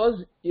still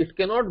because it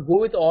cannot go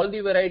with all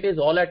the varieties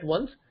all at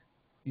once.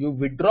 You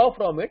withdraw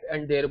from it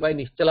and thereby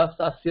Nischala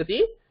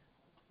stasyati.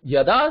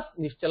 Yada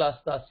Nischala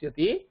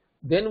stasyati.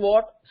 Then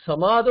what?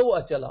 Samadho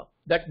achala.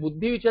 That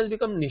buddhi which has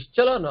become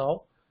Nischala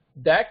now,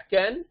 that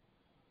can,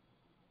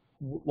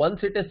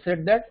 once it is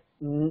said that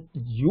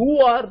you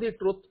are the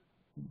truth,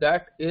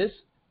 that is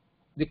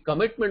the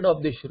commitment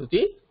of the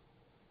Shruti.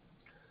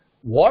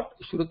 What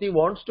Shruti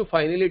wants to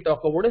finally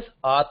talk about is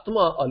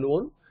Atma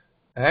alone,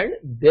 and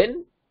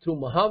then through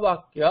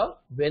Mahavakya,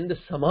 when the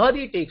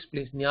Samadhi takes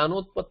place,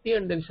 Jnanotpatti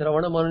and then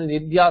Shravana Manana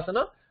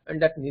Nidhyasana,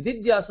 and that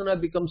Nidhyasana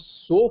becomes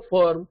so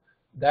firm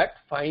that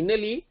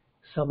finally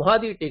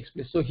Samadhi takes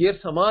place. So here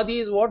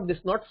Samadhi is what? This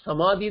is not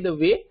Samadhi the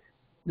way,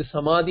 the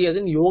Samadhi as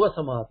in Yoga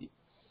Samadhi.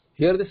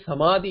 Here the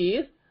Samadhi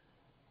is,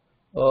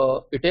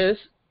 it is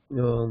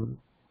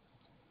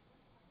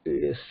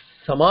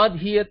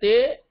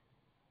Samadhiyate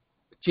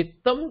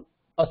Chittam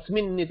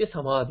Asminniti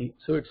Samadhi.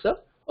 So it's a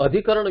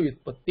Adhikarana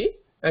Vyutpatti,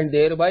 and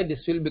thereby this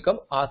will become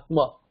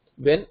Atma.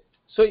 When,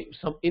 so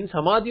in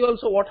Samadhi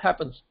also what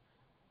happens?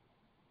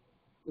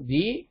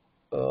 The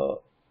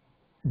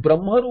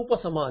Brahma Rupa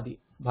Samadhi,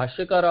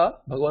 Bhashyakara,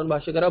 Bhagavan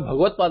Bhashyakara,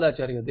 Bhagavad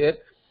Padacharya, there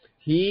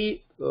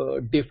he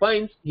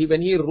defines,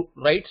 when he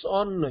writes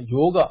on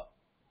Yoga,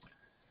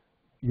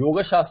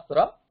 Yoga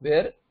Shastra,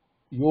 where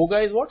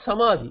Yoga is what?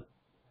 Samadhi.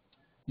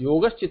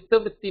 Yoga Chitta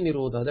Vritti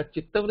Nirodha. That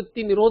Chitta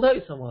Vritti Nirodha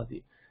is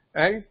Samadhi.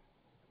 And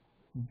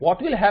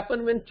what will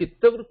happen when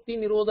Chitta Vritti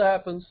Nirodha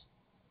happens?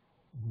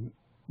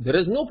 There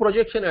is no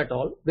projection at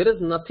all. There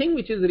is nothing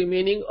which is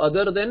remaining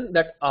other than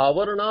that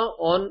Avarana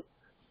on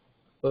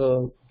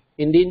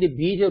in the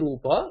Bija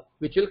Rupa,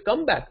 which will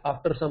come back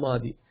after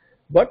Samadhi.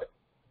 But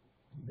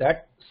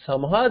that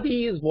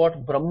Samadhi is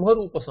what? Brahma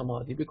Rupa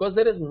Samadhi, because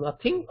there is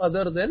nothing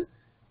other than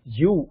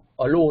you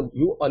alone.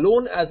 You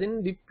alone as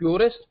in the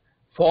purest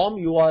form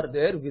you are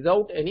there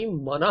without any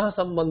Mana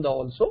Sambandha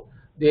also.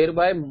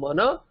 Thereby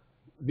Mana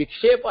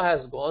Vikshepa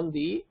has gone,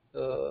 the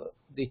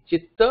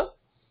Chitta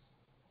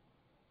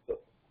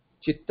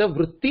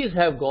Vrittis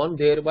have gone,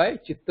 thereby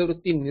Chitta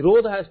Vritti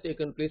Nirodha has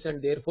taken place,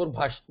 and therefore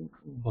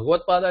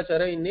Bhagavad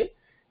Padacharya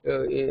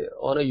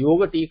on a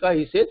Yoga Tika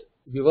he says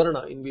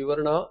Vivarana. In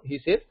Vivarana he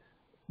says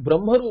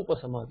Brahma Rupa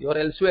Samadhi, or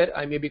elsewhere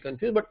I may be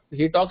confused, but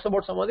he talks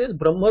about Samadhi as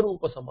Brahma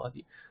Rupa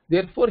Samadhi.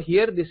 Therefore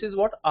here this is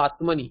what?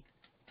 Atmani.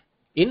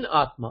 In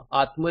Atma.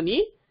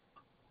 Atmani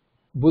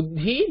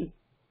Buddhi,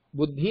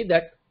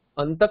 that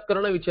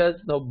Antakarana which has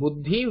now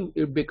Buddhi,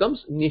 it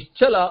becomes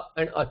Nischala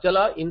and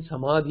Achala in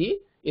Samadhi,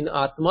 in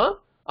Atma.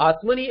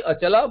 Atmani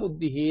Achala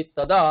Buddhihi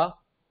Tada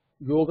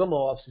Yogam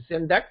Avapsisi.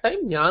 And that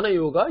time Jnana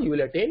Yoga you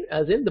will attain,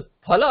 as in the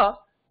Phala,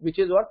 which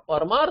is what?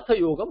 Paramartha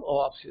Yogam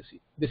Avapsisi.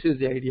 This is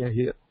the idea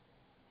here.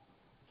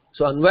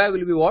 So Anvaya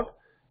will be what?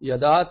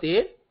 Yada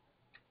te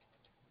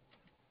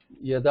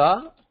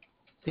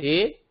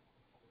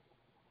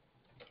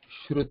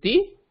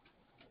Shruti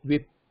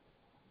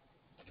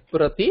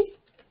Viprati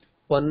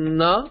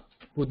Panna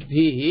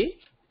Buddhihi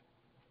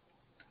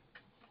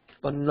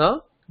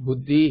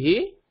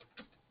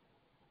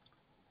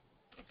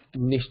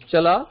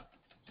Nischala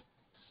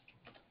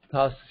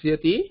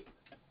Thasyati,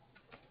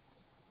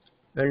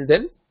 and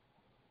then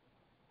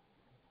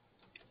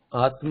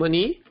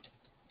Atmani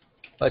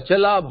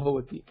Achala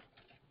Bhavati.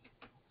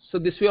 So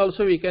this way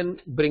also we can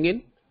bring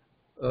in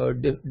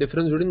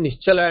difference between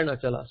Nischala and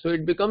Achala. So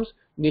it becomes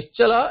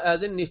Nischala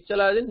as in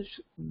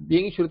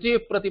being Shruti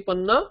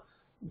Pratipanna.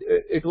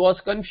 It was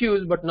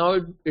confused, but now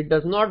it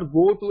does not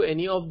go to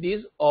any of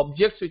these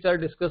objects which are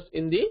discussed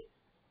in the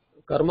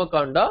Karma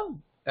Kanda,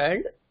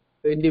 and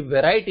in the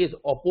varieties,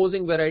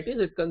 opposing varieties,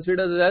 it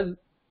considers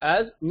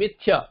as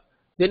Mithya.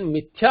 Then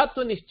Mithyatva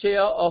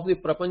Nischaya of the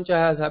Prapancha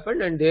has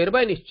happened, and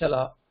thereby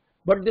Nischala.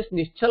 But this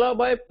Nischala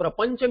by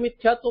Prapancha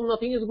Mithyatvam,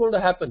 nothing is going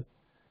to happen.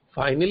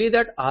 Finally,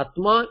 that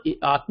Atma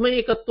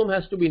Ekatvam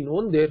has to be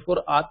known.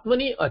 Therefore,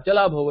 Atmani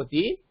Achala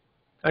Bhavati,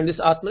 and this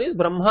Atmani is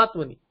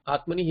Brahmatmani.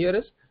 Atmani here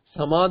is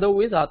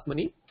Samadhau is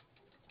Atmani.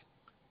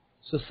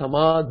 So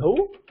Samadhau,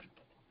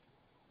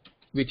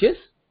 which is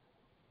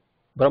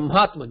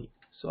Brahmatmani.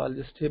 So I'll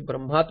just say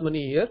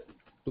Brahmatmani here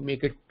to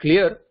make it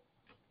clear.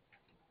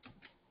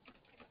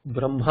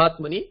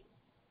 Brahmatmani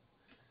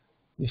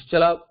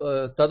Nischala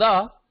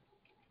tada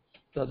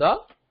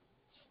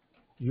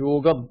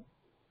yogam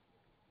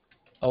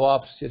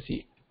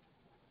avapsyasi.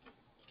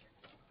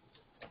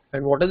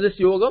 And what is this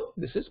yogam?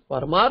 This is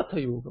Paramartha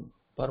yogam.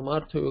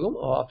 Paramartha yogam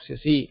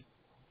avapsyasi.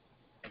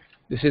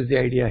 This is the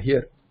idea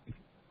here.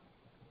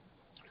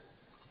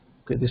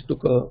 Okay, this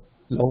took a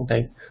long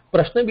time.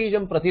 Prashna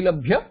bijam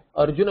pratilabhya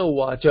Arjuna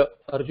uvacha.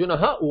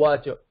 Arjunaha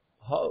uvacha.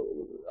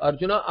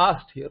 Arjuna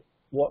asked here.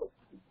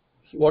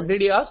 What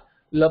did he ask?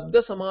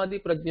 Labdha samadhi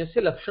prajnasya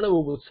lakshana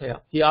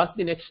bubutsaya. He asked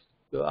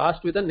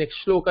with the next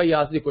shloka. He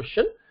asked the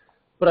question.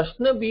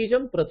 Prashna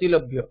bijam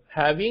pratilabhya.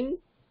 Having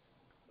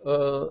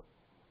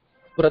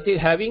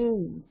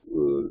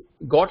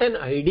got an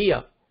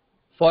idea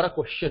for a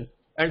question,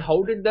 and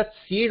how did that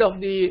seed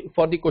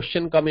for the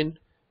question come in?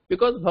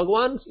 Because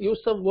Bhagavan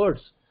used some words.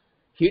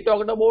 He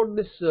talked about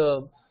this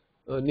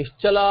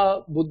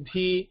Nischala,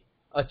 Buddhi,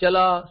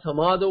 Achala,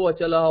 Samadho,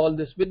 Achala, all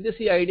this. With this,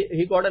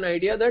 he got an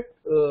idea that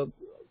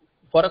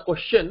for a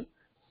question,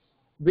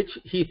 which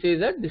he says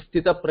that this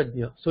Sthita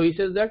Prajna. So he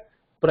says that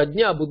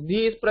Prajna,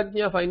 Buddhi is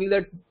Prajna. Finally,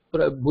 that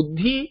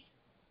Buddhi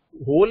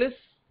whole is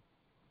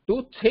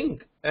to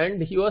think,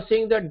 and he was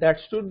saying that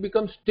should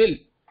become still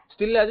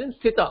as in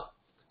Sthita.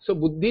 So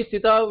Buddhi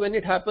Sthita, when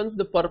it happens,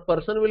 the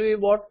person will be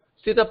what?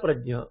 Sthita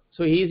Prajna.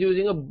 So he is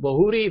using a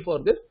Bahuri for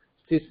this.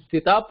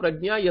 Sthita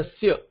Prajna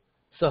Yasya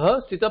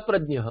Saha Sthita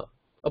Prajna.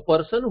 A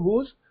person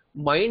whose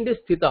mind is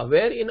Sthita.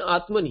 Where? In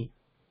Atmani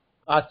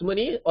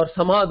or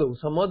Samadhu.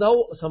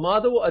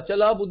 Samadhu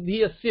Achala Buddhi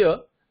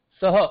Yasya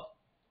Saha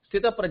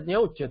Sthita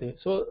Prajna Uchyate.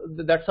 So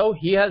that's how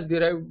he has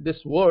derived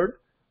this word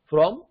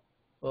from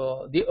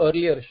the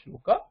earlier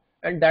shloka,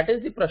 and that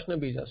is the Prashna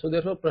Bija. So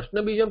therefore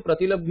Prashna Bijam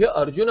Pratilabhya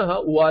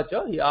Arjunaha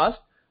Uvacha, he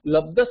asked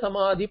Labdha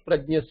Samadhi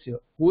Prajnasya.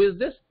 Who is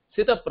this?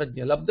 Sthita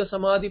Prajna. Labdha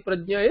Samadhi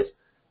Prajna is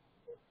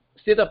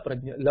Sthita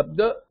Prajna.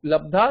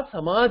 Labdha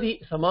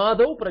Samadhi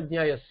Samadho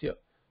Prajnayasya.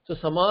 So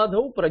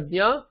Samadho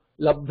Prajna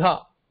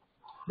Labdha.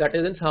 That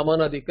is in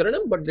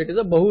Samanadhikaranam, but that is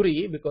a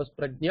Bahuri because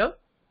Prajna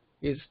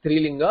is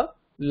Strilinga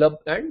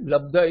and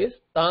Labdha is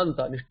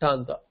Tanta,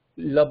 Nishtanta.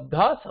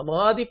 Labdha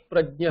Samadhi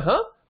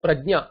Prajna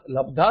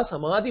Labdha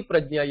Samadhi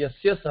Prajna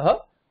Yasya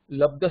Saha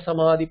Labdha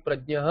Samadhi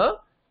Prajna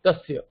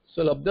Tasya.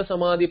 So Labdha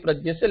Samadhi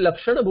Prajna se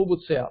Lakshana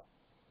Bhubutsaya.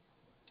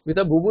 With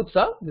a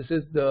Bhubutsa, this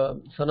is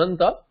the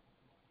Sananta.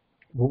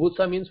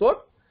 Bhubutsa means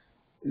what?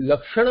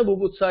 Lakshana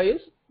Bhubutsa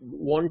is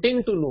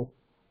wanting to know,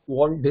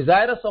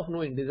 desirous of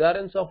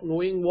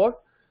knowing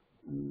what?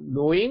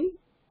 Knowing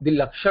the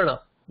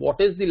Lakshana. What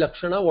is the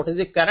Lakshana? What is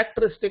the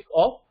characteristic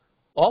of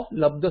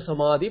Labdha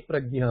Samadhi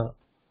Prajna?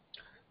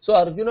 So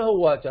Arjuna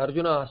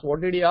asked,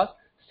 what did he ask?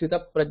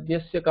 Sthita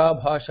Prajnasya ka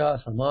bhasha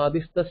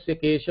samadhistasya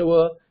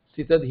keshava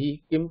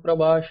sthitadhi kim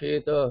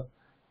prabhasheta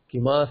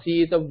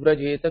kimasita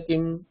vrajeta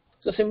kim.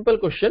 It's a simple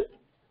question.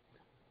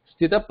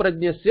 Sthita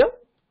Prajnasya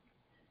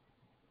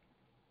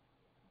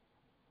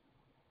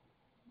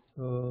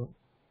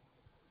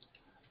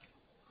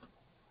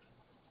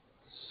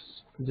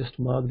just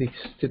mark the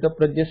Sthita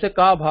Prajnasya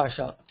ka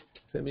bhasha.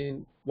 I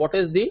mean, what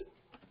is the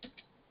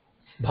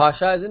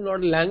bhasha? As in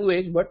not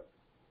language, but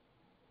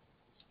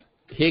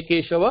He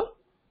Keshava,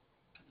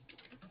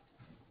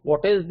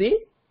 what is the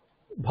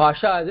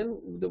bhasha? As in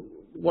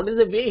what is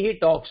the way he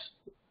talks?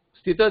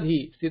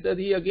 Sthitadhi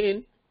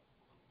again.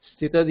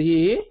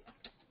 Sthitadhi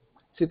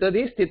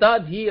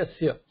Sthitadhi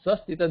Asya. Sa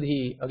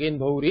Sthitadhi again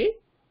Bhauri.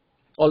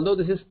 Although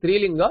this is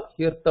Strilinga,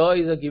 here Ta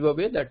is a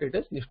giveaway that it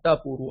is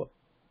Nishtha Purva.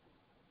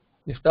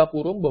 Nishtha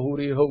Purvam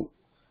Bahuri Hau.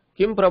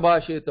 Kim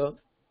Prabhasheta.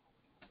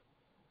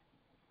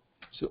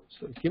 So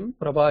Kim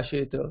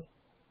Prabhasheta.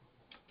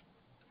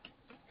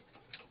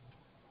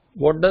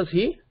 What does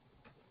he?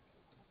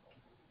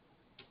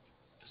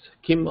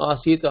 Kim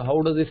Asita,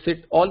 how does he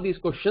sit? All these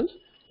questions,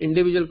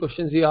 individual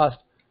questions he asked.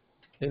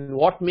 And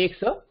what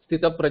makes a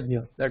Sthita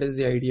Prajna? That is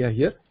the idea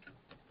here.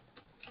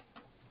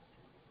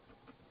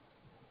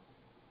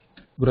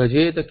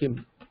 Vrajeta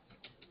Kim.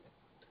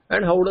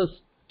 And how does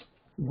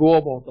go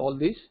about all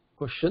these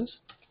questions?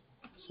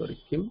 Sorry,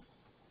 Kim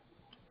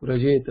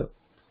Vrajeta.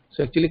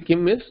 So actually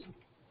Kim is,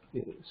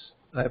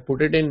 I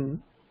put it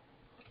in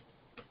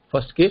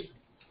first case,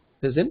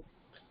 is in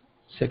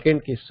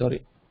second case,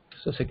 sorry.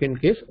 So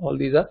second case, all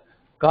these are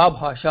ka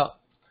bhasha.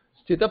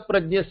 Sthita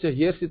prajnasya,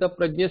 here sthita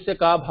prajnasya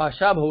ka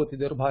bhasha bhavati.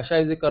 There bhasha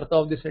is the karta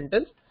of the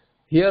sentence.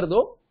 Here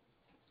though,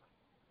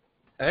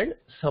 and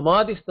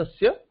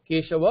samadhistasya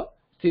keshava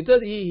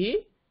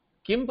sthitadhihi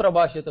kim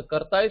prabhasheta.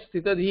 Karta is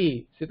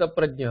sthitadhihi, sthita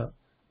prajna,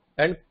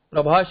 and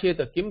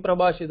prabhasheta, kim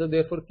prabhasheta.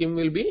 Therefore kim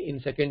will be in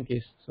second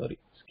case. Sorry,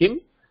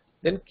 kim,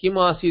 then kim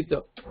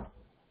asita,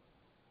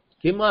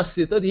 kim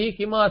asitadhi,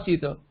 kim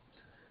asita,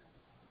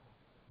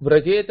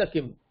 vrajeta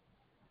kim.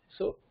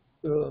 So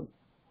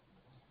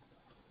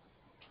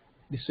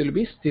this will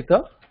be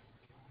sthita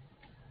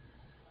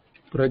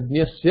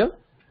prajnasya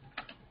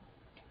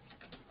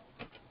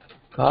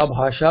ka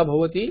bhasha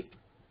bhavati.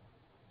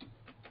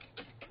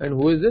 And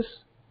who is this?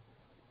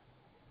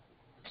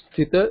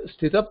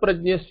 Sthita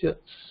prajnasya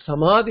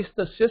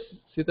samadhistasya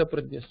sthita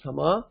prajna,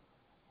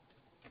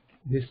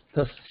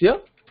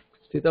 samadhistasya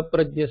sthita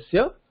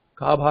prajnasya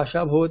का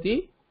भाषा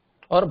भवति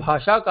और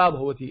भाषा का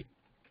भवति,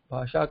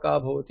 भाषा का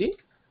भवति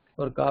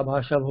और का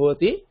भाषा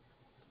भवति.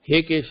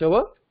 हे Keshav,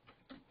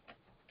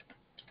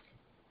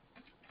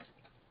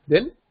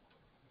 then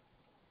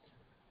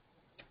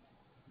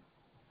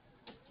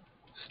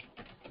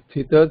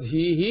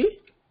स्थितधीहि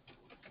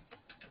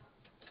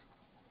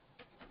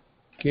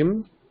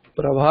Kim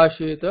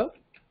प्रभाषेत.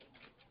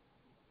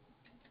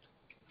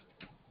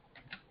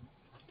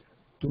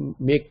 To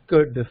make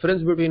a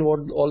difference between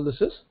what all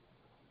this is,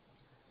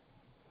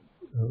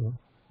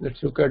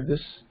 let's look at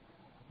this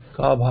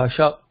ka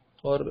bhasha,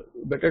 or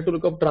better to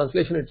look up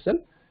translation itself.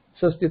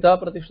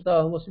 Sastita pratishtha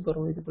ahamasi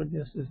parvamiti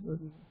prajnasya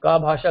ka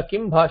bhasha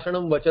kim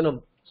bhashanam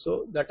vachanam.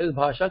 So that is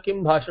bhasha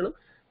kim bhashanam.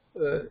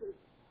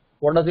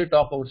 What does it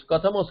talk about?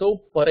 Katham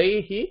asau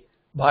paraihi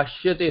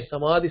bhashyate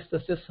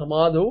samadhistasya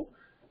samadhu.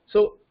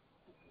 So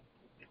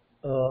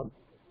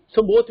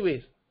both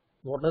ways.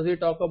 What does he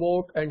talk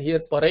about? And here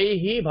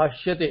paraihi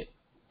bhashyate.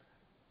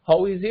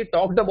 How is he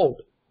talked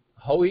about?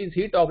 How is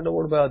he talked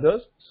about by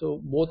others? So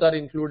both are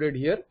included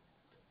here.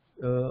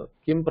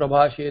 Kim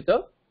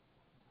prabhasheta,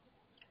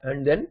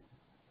 and then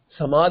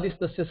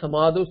samadhistasya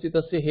samadhu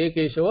sthitasya he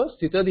keshava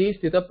sthitadhi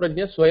sthita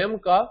prajna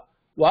swayam ka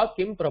va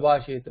kim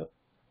prabhasheta.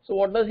 So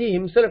what does he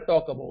himself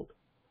talk about?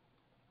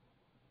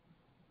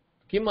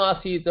 Kim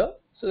asita.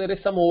 So there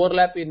is some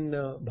overlap in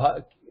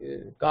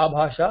ka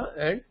bhasha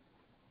and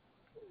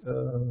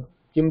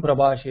kim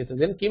prabhasheta.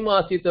 Then kim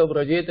asita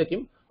vrajeta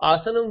kim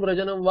asanam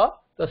vrajanam va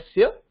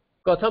tasya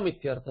katham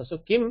ityartha. So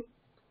kim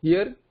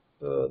here,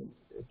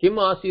 kim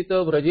asita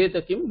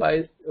vrajeta kim,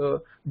 by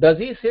does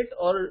he sit,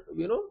 or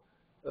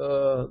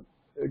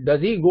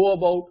does he go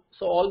about.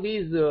 So all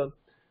these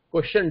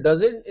question,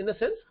 does it, in a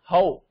sense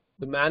how,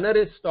 the manner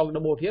is talked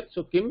about here.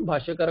 So kim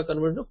bhashyakara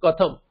converts to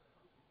katham.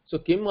 So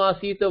kim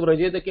asita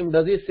vrajeta kim,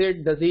 does he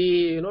sit, does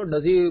he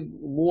does he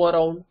move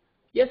around?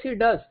 Yes, he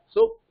does.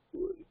 So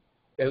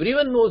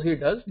everyone knows he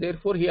does.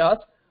 Therefore he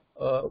asks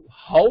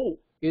how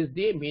is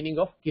the meaning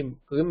of kim.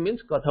 Kim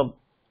means katham.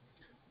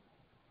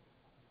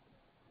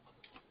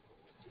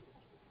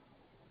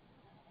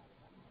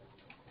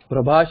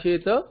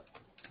 Prabhasheta,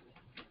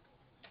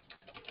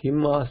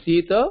 kim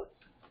asita,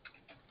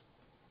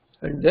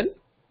 and then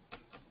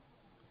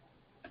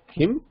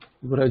kim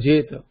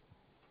vrajeta.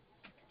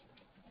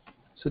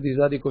 So these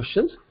are the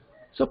questions.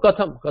 So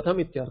katham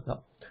ityartha.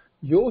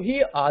 Yo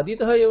hi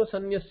aditah eva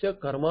sanyasya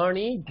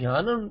karmani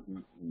jnana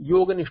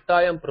yoga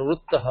nishtayam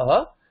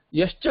pravruttah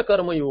yascha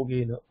karma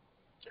yogena.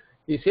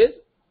 He says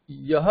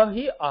yah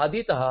hi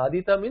aditah.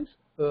 Adita means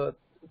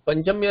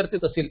panchamyarthi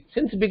tasil,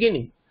 since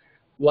beginning.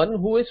 One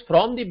who is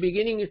from the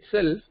beginning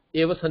itself,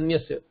 eva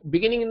sanyasya.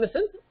 Beginning in the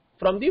sense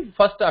from the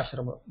first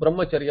ashrama,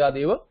 brahmacharyad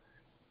eva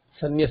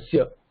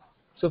sanyasya.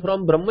 So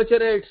from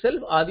brahmacharya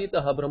itself,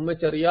 aditah,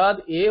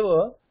 brahmacharyad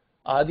eva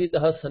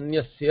aditah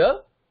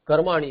sanyasya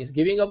karmani, is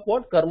giving up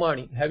what?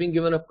 Karmani. Having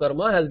given up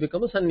karma has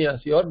become a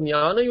sannyasi, or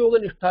jnana yoga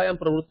nishtayam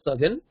pravutta.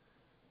 Then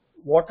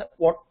for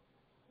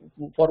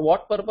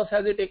what purpose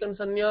has he taken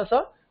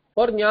sannyasa?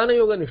 For jnana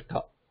yoga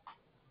nishtha.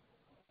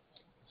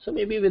 So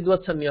maybe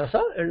vidvat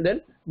sannyasa, and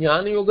then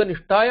jnana yoga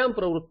nishtayam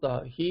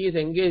pravutta. He is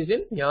engaged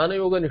in jnana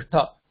yoga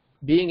nishtha,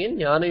 being in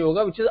jnana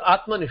yoga, which is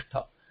atma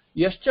nishtha.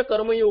 Yascha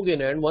karma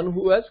yogena, and one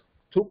who has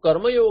through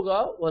karma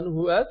yoga, one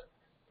who has,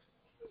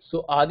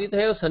 so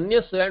aditya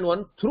sannyasa, and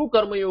one through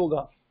karma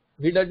yoga.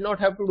 He did not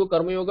have to do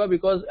karma yoga,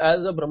 because as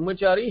a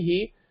brahmachari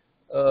he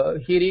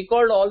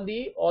recalled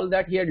all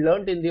that he had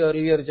learnt in the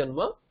earlier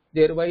janma.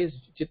 Thereby his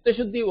chitta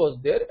shuddhi was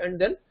there, and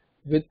then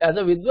as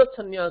a vidvat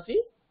sannyasi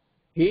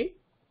he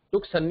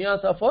took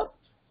sannyasa for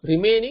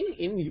remaining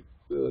in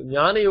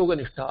jnana yoga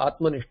nishtha,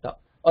 atma nishtha.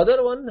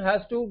 Other one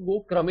has to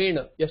go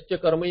kramena,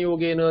 yascha karma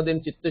yogena,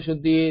 then chitta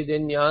shuddhi,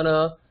 then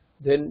jnana,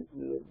 then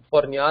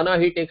for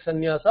jnana he takes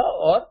sannyasa,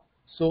 or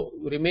so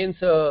remains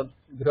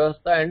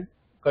grihastha and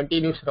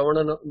continues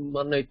shravana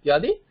manna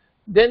ityadi.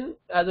 Then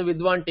as a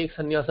vidwan takes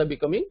sannyasa,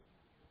 becoming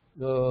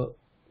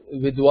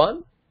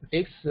vidwan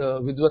takes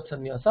vidvat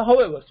sannyasa.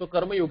 However, so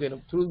karma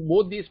yogena, through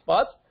both these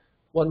paths,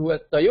 one who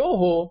has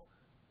tayoho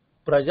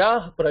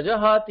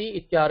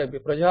prajahati ityarabhya.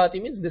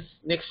 Prajahati means this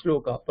next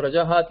shloka.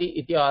 Prajahati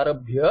iti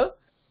arabhya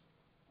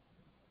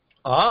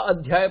A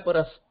adhyaya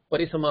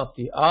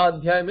parishamapti. A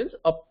adhyaya means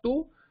up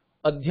to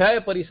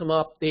adhyaya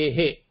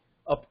parisamaptehe,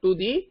 up to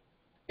the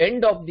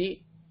end of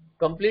the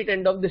complete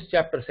end of this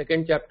chapter,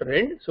 second chapter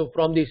end. So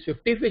from the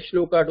 55th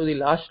shloka to the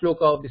last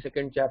shloka of the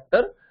second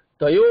chapter,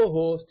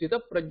 tayoho sthita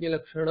prajna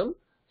lakshanam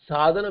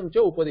sadhanam cha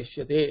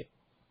upadishyate.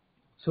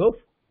 So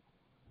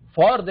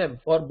for them,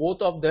 for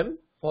both of them,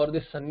 for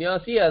this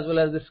sannyasi as well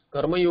as this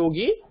karma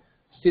yogi,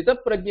 sthita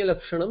prajna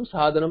lakshanam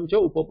sadhanam cha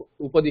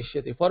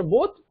upadishyate. For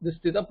both, this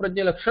sthita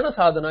prajna lakshana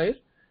sadhana is,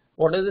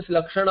 what is this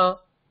lakshana?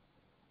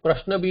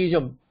 Prashna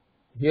bijam.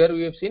 Here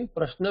we have seen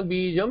prashna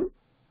bijam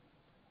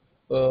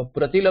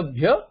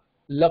pratilabhya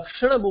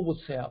lakshana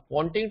bubutsaya.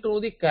 Wanting to know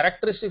the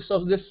characteristics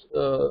of this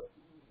sthita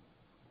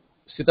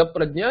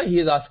prajna, he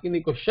is asking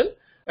the question,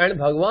 and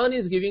Bhagavan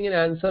is giving an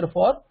answer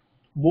for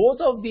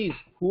both of these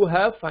who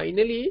have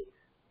finally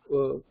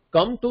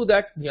come to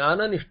that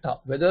jnana nishtha,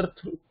 whether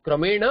through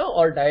kramena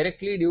or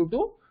directly due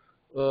to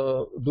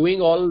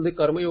doing all the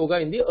karma yoga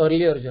in the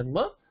earlier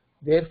janma.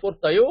 Therefore,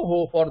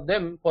 tayoho, for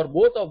them, for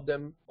both of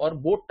them, or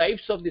both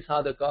types of the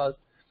sadhakas,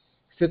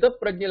 sthita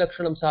prajna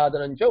lakshanam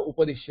sadhanam cha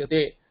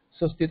upadishyate.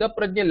 So, sthita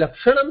prajna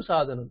lakshanam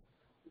sadhanam,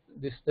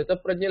 this sthita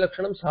prajna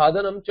lakshanam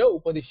sadhanam cha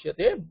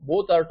upadishyate,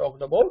 both are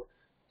talked about.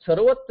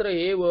 Sarvatra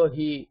eva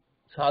hi,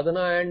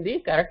 sadhana and the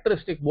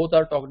characteristic both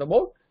are talked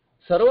about.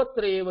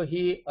 Sarvatra eva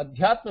hi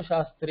adhyatma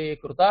shastre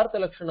krutartha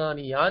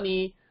lakshanani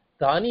yani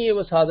tani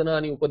eva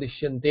sadhanani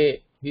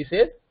upadishyante. He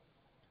says,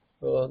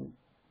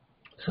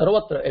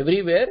 sarvatra,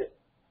 everywhere.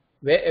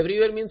 Where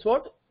everywhere means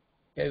what?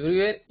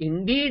 Everywhere,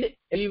 indeed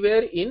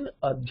everywhere in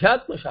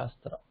adhyatma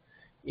shastra.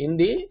 In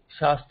the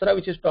shastra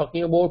which is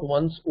talking about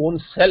one's own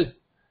self,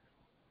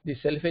 the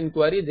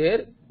self-inquiry,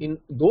 there in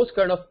those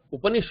kind of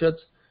Upanishads,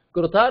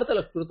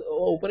 Krutartha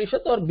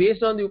Upanishad, or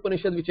based on the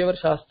Upanishad, whichever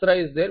Shastra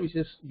is there, which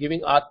is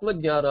giving Atma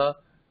Jnana,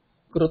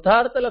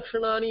 Krutartha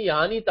Lakshanani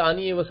Yani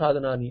Tani Eva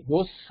Sadhanani.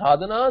 Those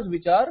sadhanas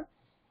which are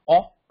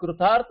of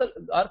Krutartha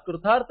are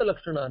Krutartha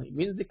Lakshanani,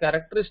 means the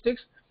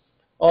characteristics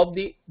of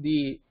the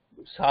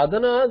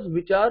sadhanas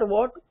which are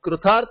what?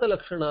 Krutartha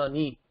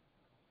Lakshanani.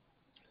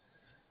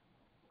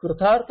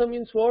 Krutartha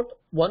means what?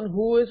 One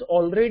who is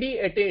already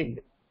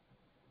attained,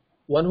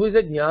 one who is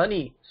a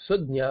Jnani. So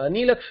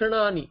Jnani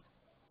Lakshanani,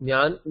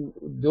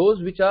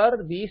 those which are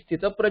the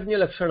sthita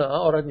prajna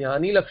lakshana or a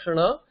jnani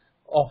lakshana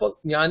of a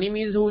jnani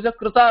means who is a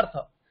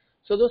kritartha.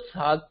 So those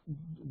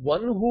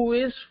one who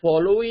is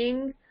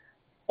following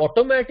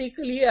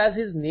automatically as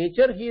his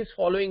nature, he is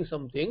following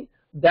something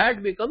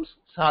that becomes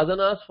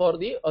sadhanas for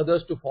the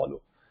others to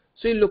follow.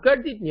 So you look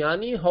at the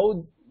jnani,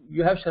 how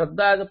you have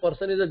Shraddha as a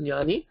person is a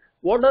jnani.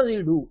 What does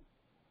he do?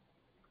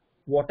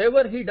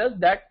 Whatever he does,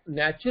 that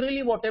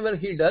naturally whatever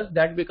he does,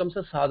 that becomes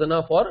a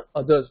sadhana for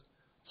others.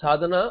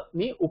 Sadhana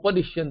ni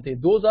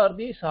upadishyante. Those are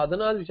the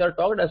sadhanas which are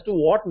talked as to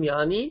what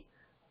jnani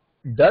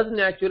does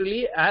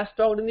naturally as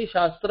talked in the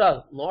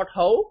Shastras, not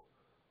how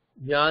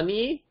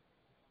jnani,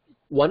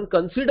 one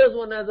considers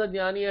one as a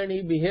jnani and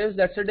he behaves,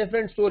 that's a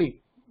different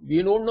story.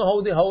 We don't know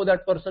how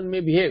that person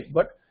may behave,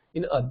 but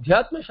in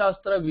Adhyatma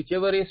Shastra,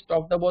 whichever is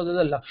talked about as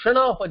a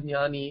lakshana of a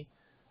jnani,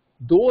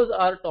 those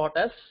are taught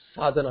as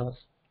sadhanas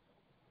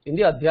in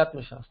the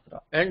Adhyatma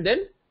Shastra. And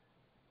then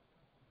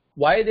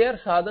why they are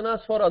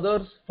sadhanas for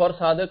others, for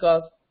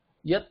sadhakas?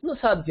 Yatna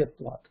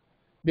sadhyatvat.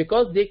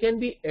 Because they can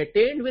be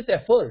attained with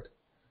effort.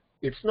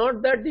 It's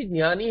not that the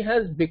jnani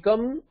has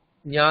become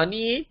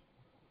jnani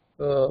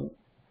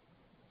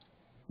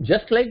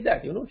just like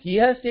that. You know, he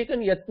has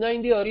taken yatna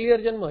in the earlier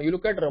janma. You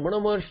look at Ramana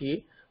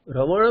Maharshi.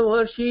 Ramana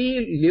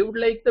Maharshi lived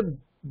like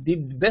the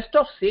best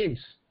of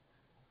saints.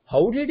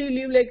 How did he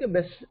live like a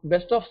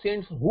best of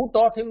saints? Who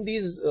taught him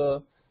these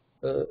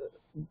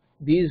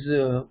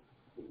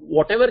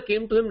whatever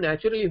came to him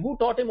naturally? Who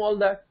taught him all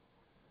that?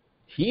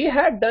 He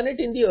had done it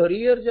in the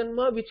earlier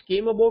janma, which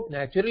came about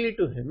naturally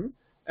to him.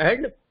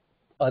 And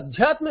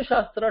Adhyatma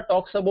Shastra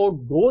talks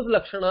about those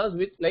lakshanas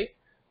which, like,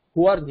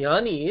 who are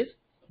jnanis,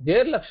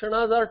 their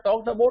lakshanas are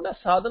talked about as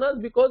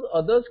sadhanas because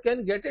others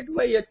can get it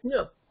by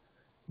yajna.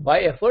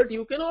 By effort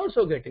you can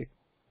also get it.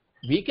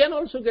 We can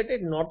also get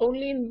it, not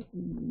only in,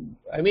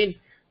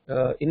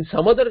 in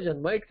some other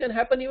janma, it can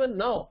happen even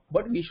now.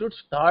 But we should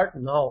start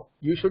now.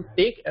 You should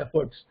take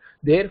efforts.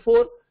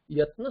 Therefore,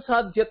 yatna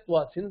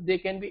sadhyatva, since they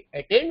can be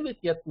attained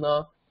with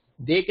yatna,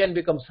 they can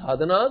become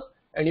sadhanas,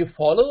 and you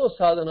follow those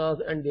sadhanas,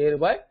 and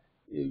thereby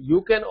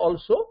you can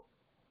also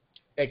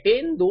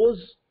attain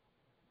those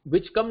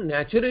which come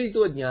naturally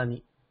to a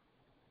jnani.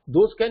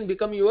 Those can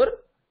become your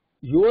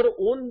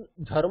own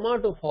dharma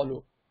to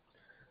follow.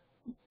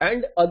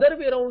 And other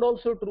way around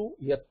also true.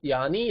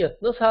 Yatyani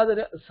yatna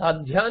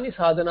sadhyani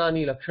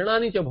sadhanani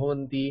lakshanani cha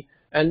bhavanti,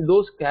 and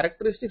those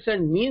characteristics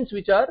and means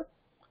which are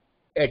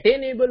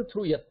attainable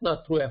through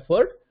yatna, through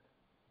effort,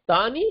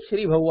 tani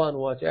Shri Bhagavan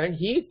vacha. And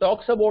he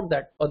talks about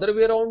that. Other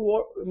way around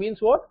means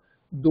what?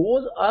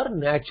 Those are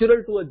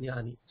natural to a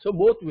jnani. So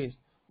both ways.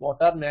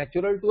 What are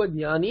natural to a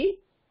jnani,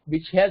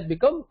 which have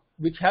become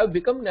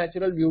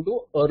natural due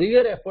to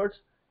earlier efforts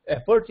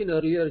in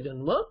earlier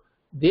janma,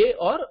 they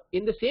are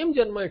in the same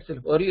janma itself.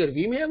 Earlier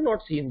we may have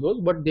not seen those,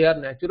 but they are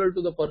natural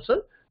to the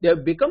person. They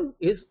have become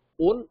his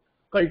own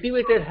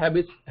cultivated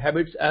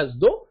habits as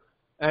though,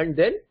 and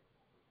then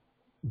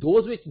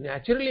those which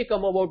naturally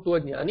come about to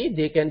a jnani,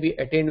 they can be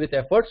attained with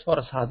efforts for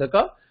a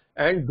sadhaka,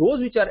 and those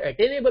which are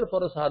attainable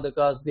for a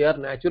sadhakas, they are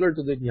natural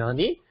to the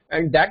jnani,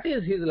 and that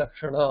is his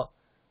lakshana.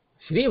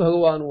 Shri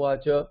Bhagavan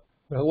Uvacha,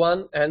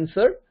 Bhagavan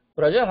answered,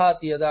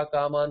 Prajahati yada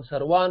kaman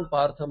sarvan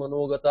partha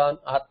manogatan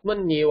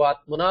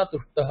atmanyevatmana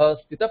tushtaha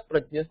stita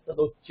prajnas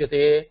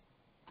taduchyate.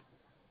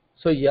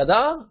 So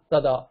yada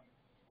tada,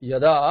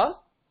 yada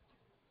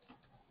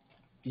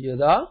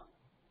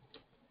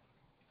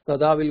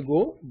tada will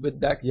go with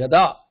that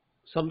yada.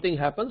 Something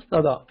happens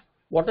tada.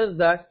 What is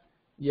that?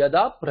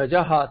 Yada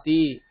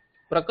prajahati,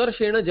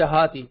 prakarshena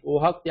jahati,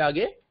 ohak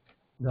tyage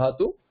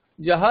dhatu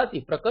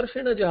jahati,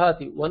 prakarshena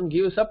jahati, one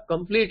gives up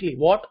completely.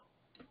 What?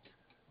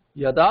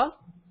 Yada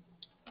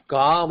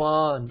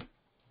kaman,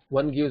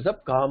 one gives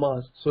up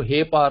kamas. So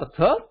he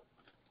partha,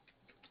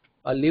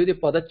 I'll leave the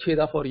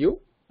padacheda for you,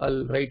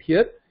 I'll write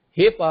here.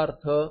 He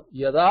partha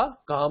yada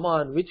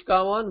kaman, which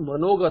kaman?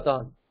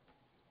 Manogatan,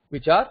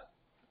 which are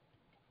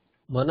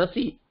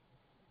manasi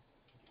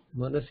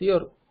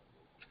or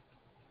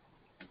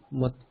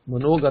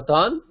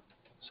manogatan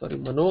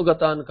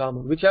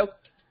kaman, which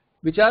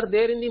are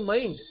there in the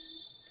mind.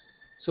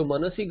 So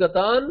manasi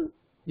gatan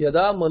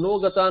yada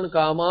manogatan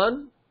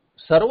kaman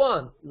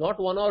sarvan, not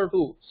one or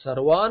two,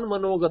 sarvan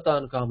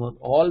manogatan kaman,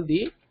 all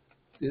the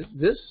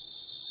this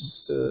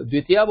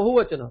dvitiya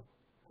bahuvachana,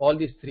 all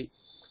these three.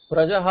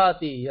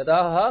 Prajahati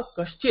yadaha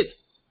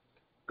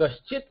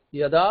kaschit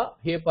yada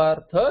he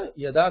partha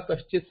yada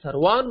kaschit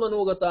sarvan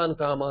manogatan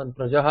kaman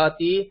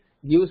prajahati,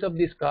 gives up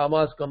these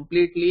kamas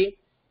completely.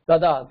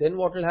 Tada, then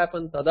what will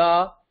happen?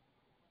 Tada,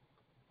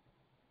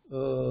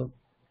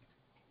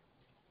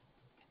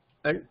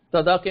 and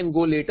tada can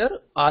go later.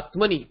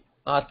 Atmani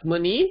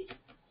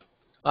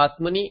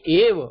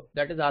eva,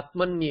 that is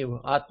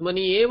atmanyeva.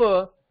 Atmani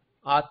eva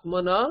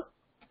atmana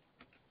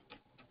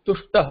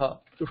tushtaha.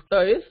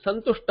 Tushta is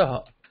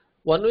santushtaha.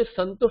 One is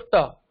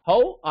santushta.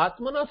 How?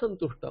 Atmana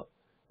santushta.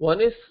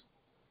 One is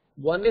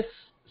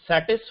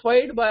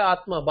satisfied by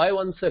atma, by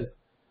oneself,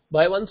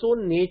 by one's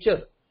own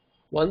nature,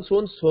 one's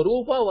own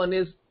swarupa. One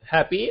is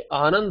happy,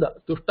 ananda.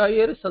 Tushta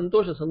here is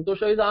santosha.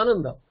 Santosha is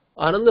ananda.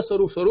 Ananda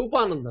swarupa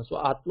ananda. So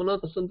atmana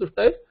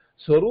santushta is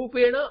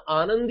swarupena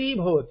anandi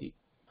bhavati.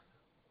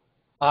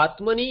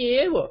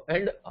 Atmani eva.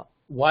 And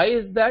why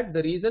is that?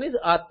 The reason is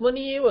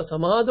atmani eva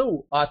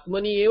samadhu.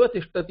 Atmani eva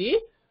tishtati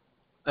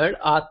and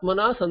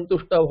atmana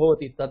santushta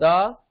bhavati.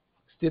 Tada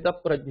stita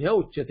prajna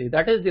uchyate.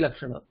 That is the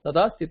lakshana.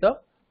 Tada stita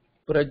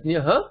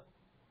prajna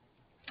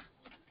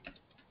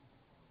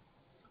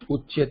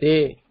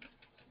uchyate.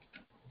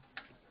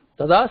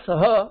 Tada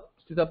saha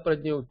stita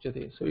prajna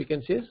uchyate. So you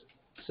can say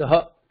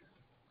saha.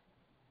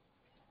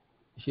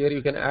 Here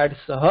you can add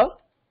saha.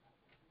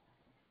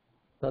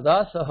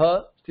 Tada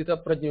saha stita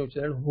prajna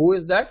uchyate. And who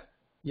is that?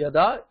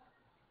 Yada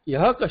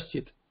yaha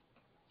kaschit.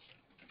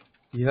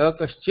 Yaha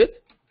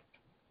kaschit,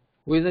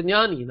 who is a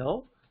jnani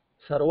now.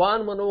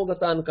 Sarvan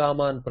manogatan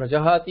kaman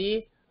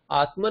prajahati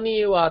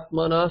atmani eva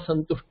atmana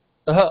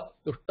santushtaha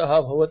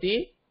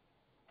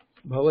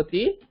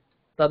bhavati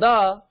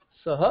tada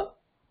saha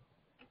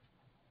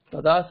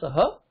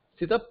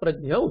sthita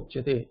prajna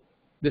uchyate.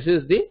 This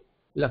is the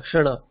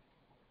lakshana.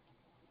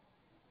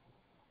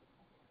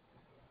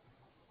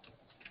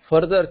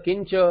 Further,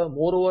 kincha,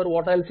 moreover,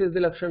 what else is the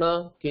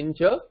lakshana?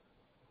 Kincha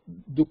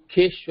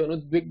dukkheshu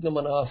anudvigna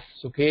manas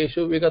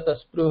sukheshu vigata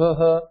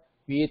spruhaha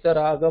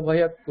Vitaraga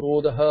bhaya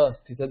krodha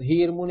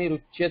sthitadhir muni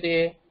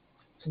ruchyate.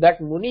 So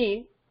that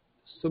muni,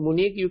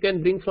 you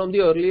can bring from the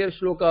earlier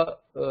shloka,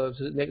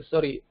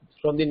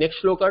 from the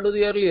next shloka to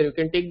the earlier. You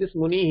can take this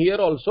muni here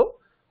also,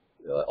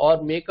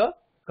 or make a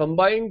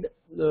combined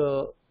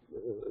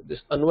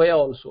this anvaya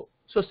also.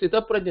 So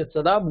sthita prajna,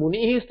 sada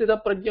muni hi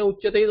sthita prajna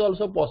uchyate is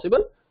also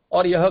possible,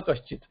 or yaha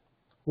kaschit,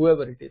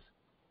 whoever it is.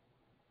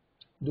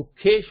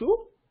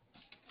 Dukkheshu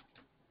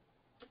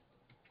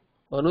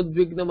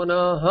anudvigna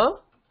manaha.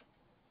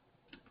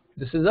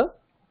 This is a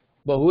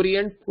bahuri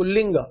and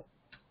pullinga.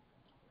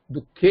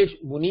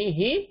 Dukkhesh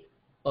munihi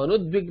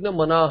anudvigna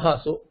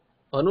manaha. So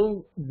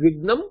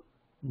anudvignam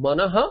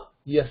manaha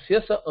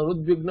yasya sa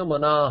anudvigna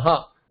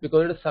manaha.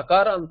 Because it is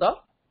sakaranta,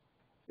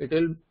 it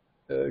will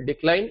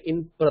decline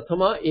in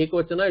prathama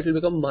ekvachana, it will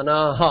become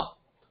manaha.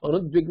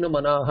 Anudvigna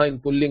manaha in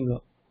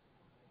pullinga.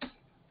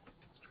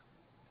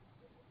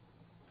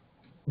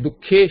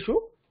 Dukkheshu,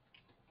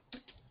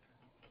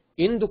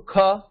 in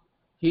dukkha,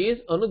 he is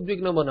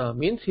anudvigna mana,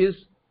 means his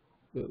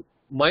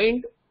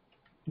mind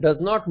does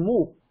not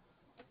move.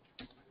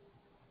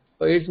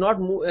 It's not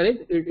move,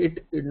 and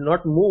it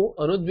not move.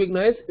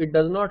 Anudvigna is it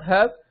does not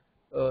have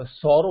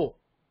sorrow.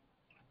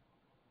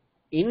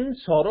 In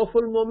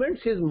sorrowful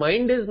moments, his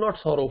mind is not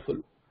sorrowful.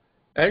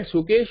 And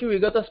sukeshu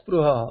vigata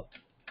spruha.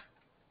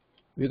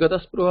 Vigata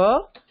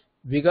spruha.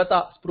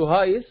 Vigata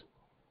spruha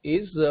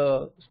is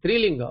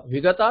strilinga.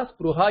 Vigata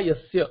spruha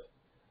yasya.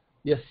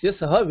 Yasya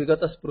saha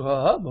vigata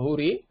spruha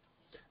bahuri.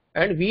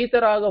 and Vita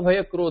Raga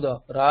Bhaya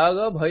Krodha.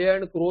 Raga, Bhaya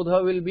and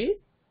Krodha will be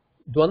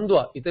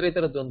Dvandva, Itera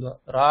Dvandva.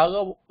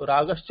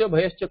 Ragascha,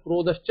 Bhayascha,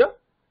 Krodascha,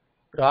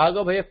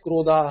 Raga Bhaya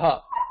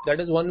Krodhaha. That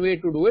is one way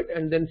to do it,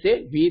 and then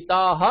say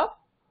Vitaha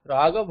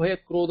Raga Bhaya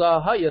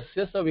Krodhaha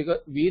Yasya Sa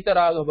Vita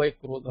Raga Bhaya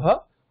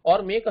Krodha,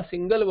 or make a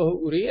single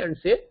Bahuri and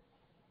say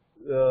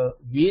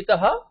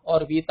Vitaha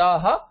or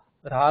Vitaha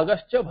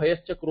Ragascha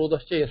Bhayascha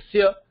Krodascha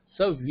Yasya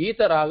Sa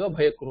Vita Raga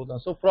Bhaya Krodha.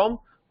 So from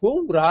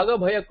whom Raga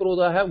Bhaya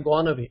Krodha have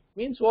gone away.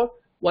 Means what?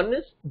 One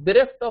is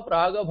bereft of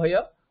Raga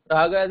Bhaya.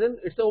 Raga as in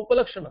it's a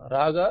Upalakshana.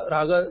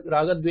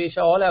 Raga Dvesha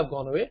all have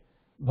gone away.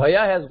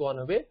 Bhaya has gone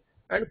away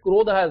and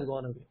Krodha has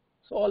gone away.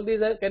 So all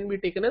these can be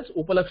taken as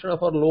Upalakshana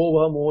for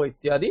Lobha, Moha,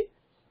 Ityadi.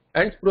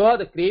 And Spruha,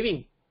 the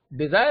craving,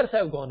 desires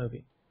have gone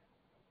away.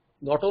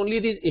 Not only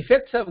these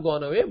effects have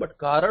gone away, but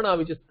Karana,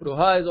 which is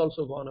Spruha, has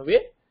also gone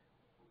away.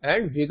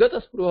 And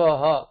Vigata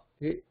Spruha,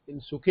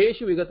 in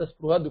Sukheshu Vigata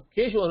Spruha,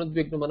 Dukheshu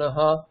Anudvigna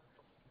Manaha,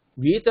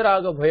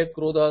 Vitaraga Bhaya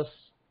Krodhas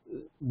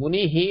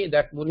Munihi,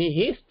 that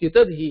Munihi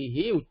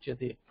Stitadhihi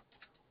Uchyate.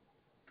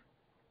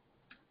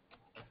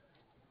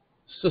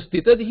 So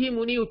Stitadhi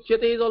Muni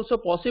Uchyate is also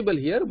possible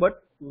here,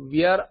 but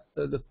we are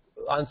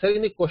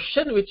answering the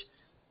question which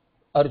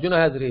Arjuna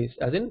has raised,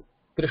 as in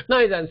Krishna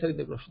is answering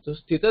the question. So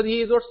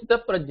Stitadhi is what?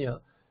 Stita Prajna.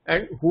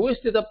 And who is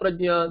Stita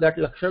Prajna? That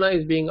Lakshana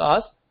is being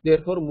asked.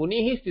 Therefore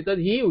Munihi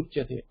Stitadhi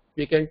Uchyate.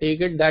 We can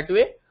take it that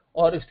way,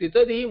 or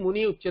Stitadhi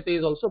Muni Uchyate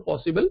is also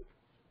possible.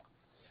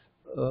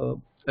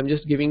 I'm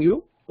just giving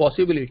you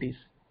possibilities.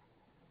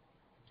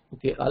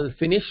 Okay, I'll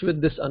finish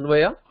with this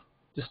Anvaya.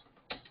 Just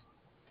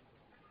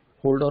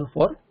hold on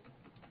for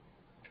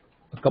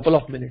a couple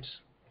of minutes.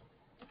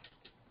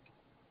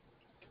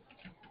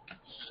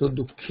 So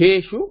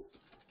Dukheshu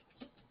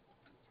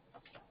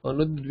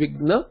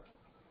Anudvigna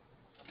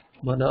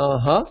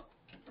Manaha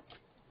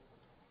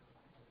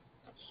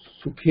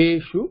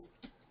Sukheshu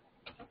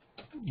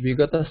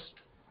Vigata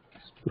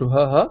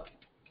Spruhaha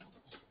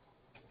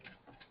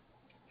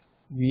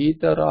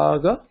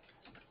Vitaraga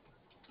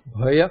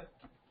Bhaya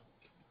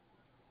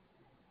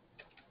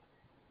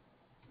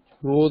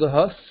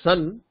Krodha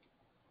San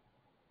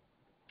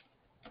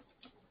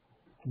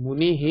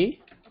Munihi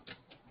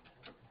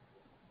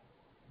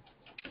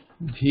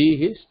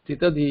Dhihi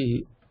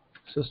Stitadhihi.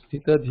 So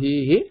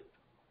Stitadhihi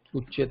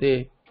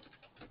Uchyate.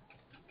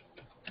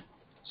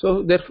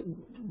 So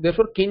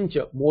therefore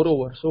Kincha,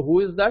 moreover. So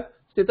who is that?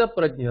 Stita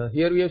Prajna.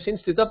 Here we have seen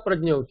Stita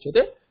Prajna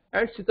Uchyate,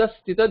 and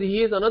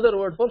Stitadhihi is another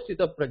word for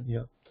Stita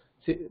Prajna.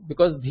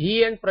 Because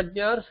Dhi and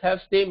Prajnas have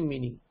same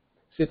meaning.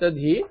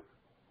 Stitadhi,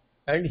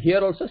 and here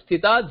also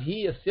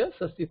Stitadhi Yasya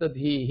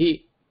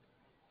Sastitadhihi.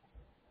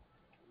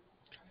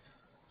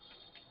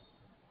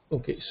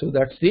 Okay, so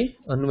that's the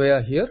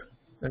Anvaya here,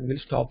 and we'll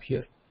stop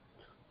here.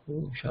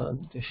 Om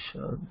Shanti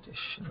Shanti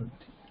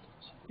Shanti.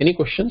 Any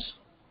questions?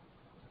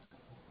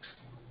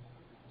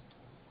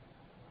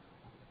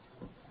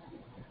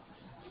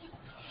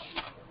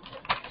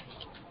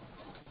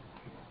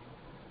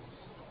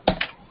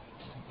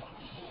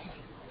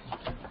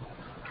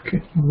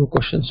 Okay, no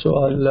questions. So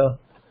I'll.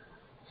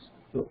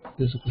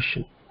 There's a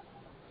question.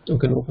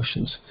 Okay, no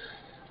questions.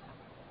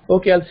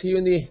 Okay, I'll see you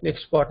in the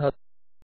next part.